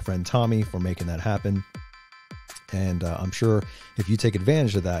to our friend Tommy for making that happen. And I'm sure if you take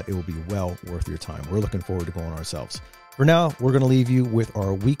advantage of that, it will be well worth your time. We're looking forward to going ourselves. For now, we're going to leave you with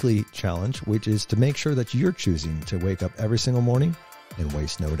our weekly challenge, which is to make sure that you're choosing to wake up every single morning and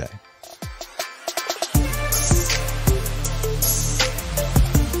waste no day.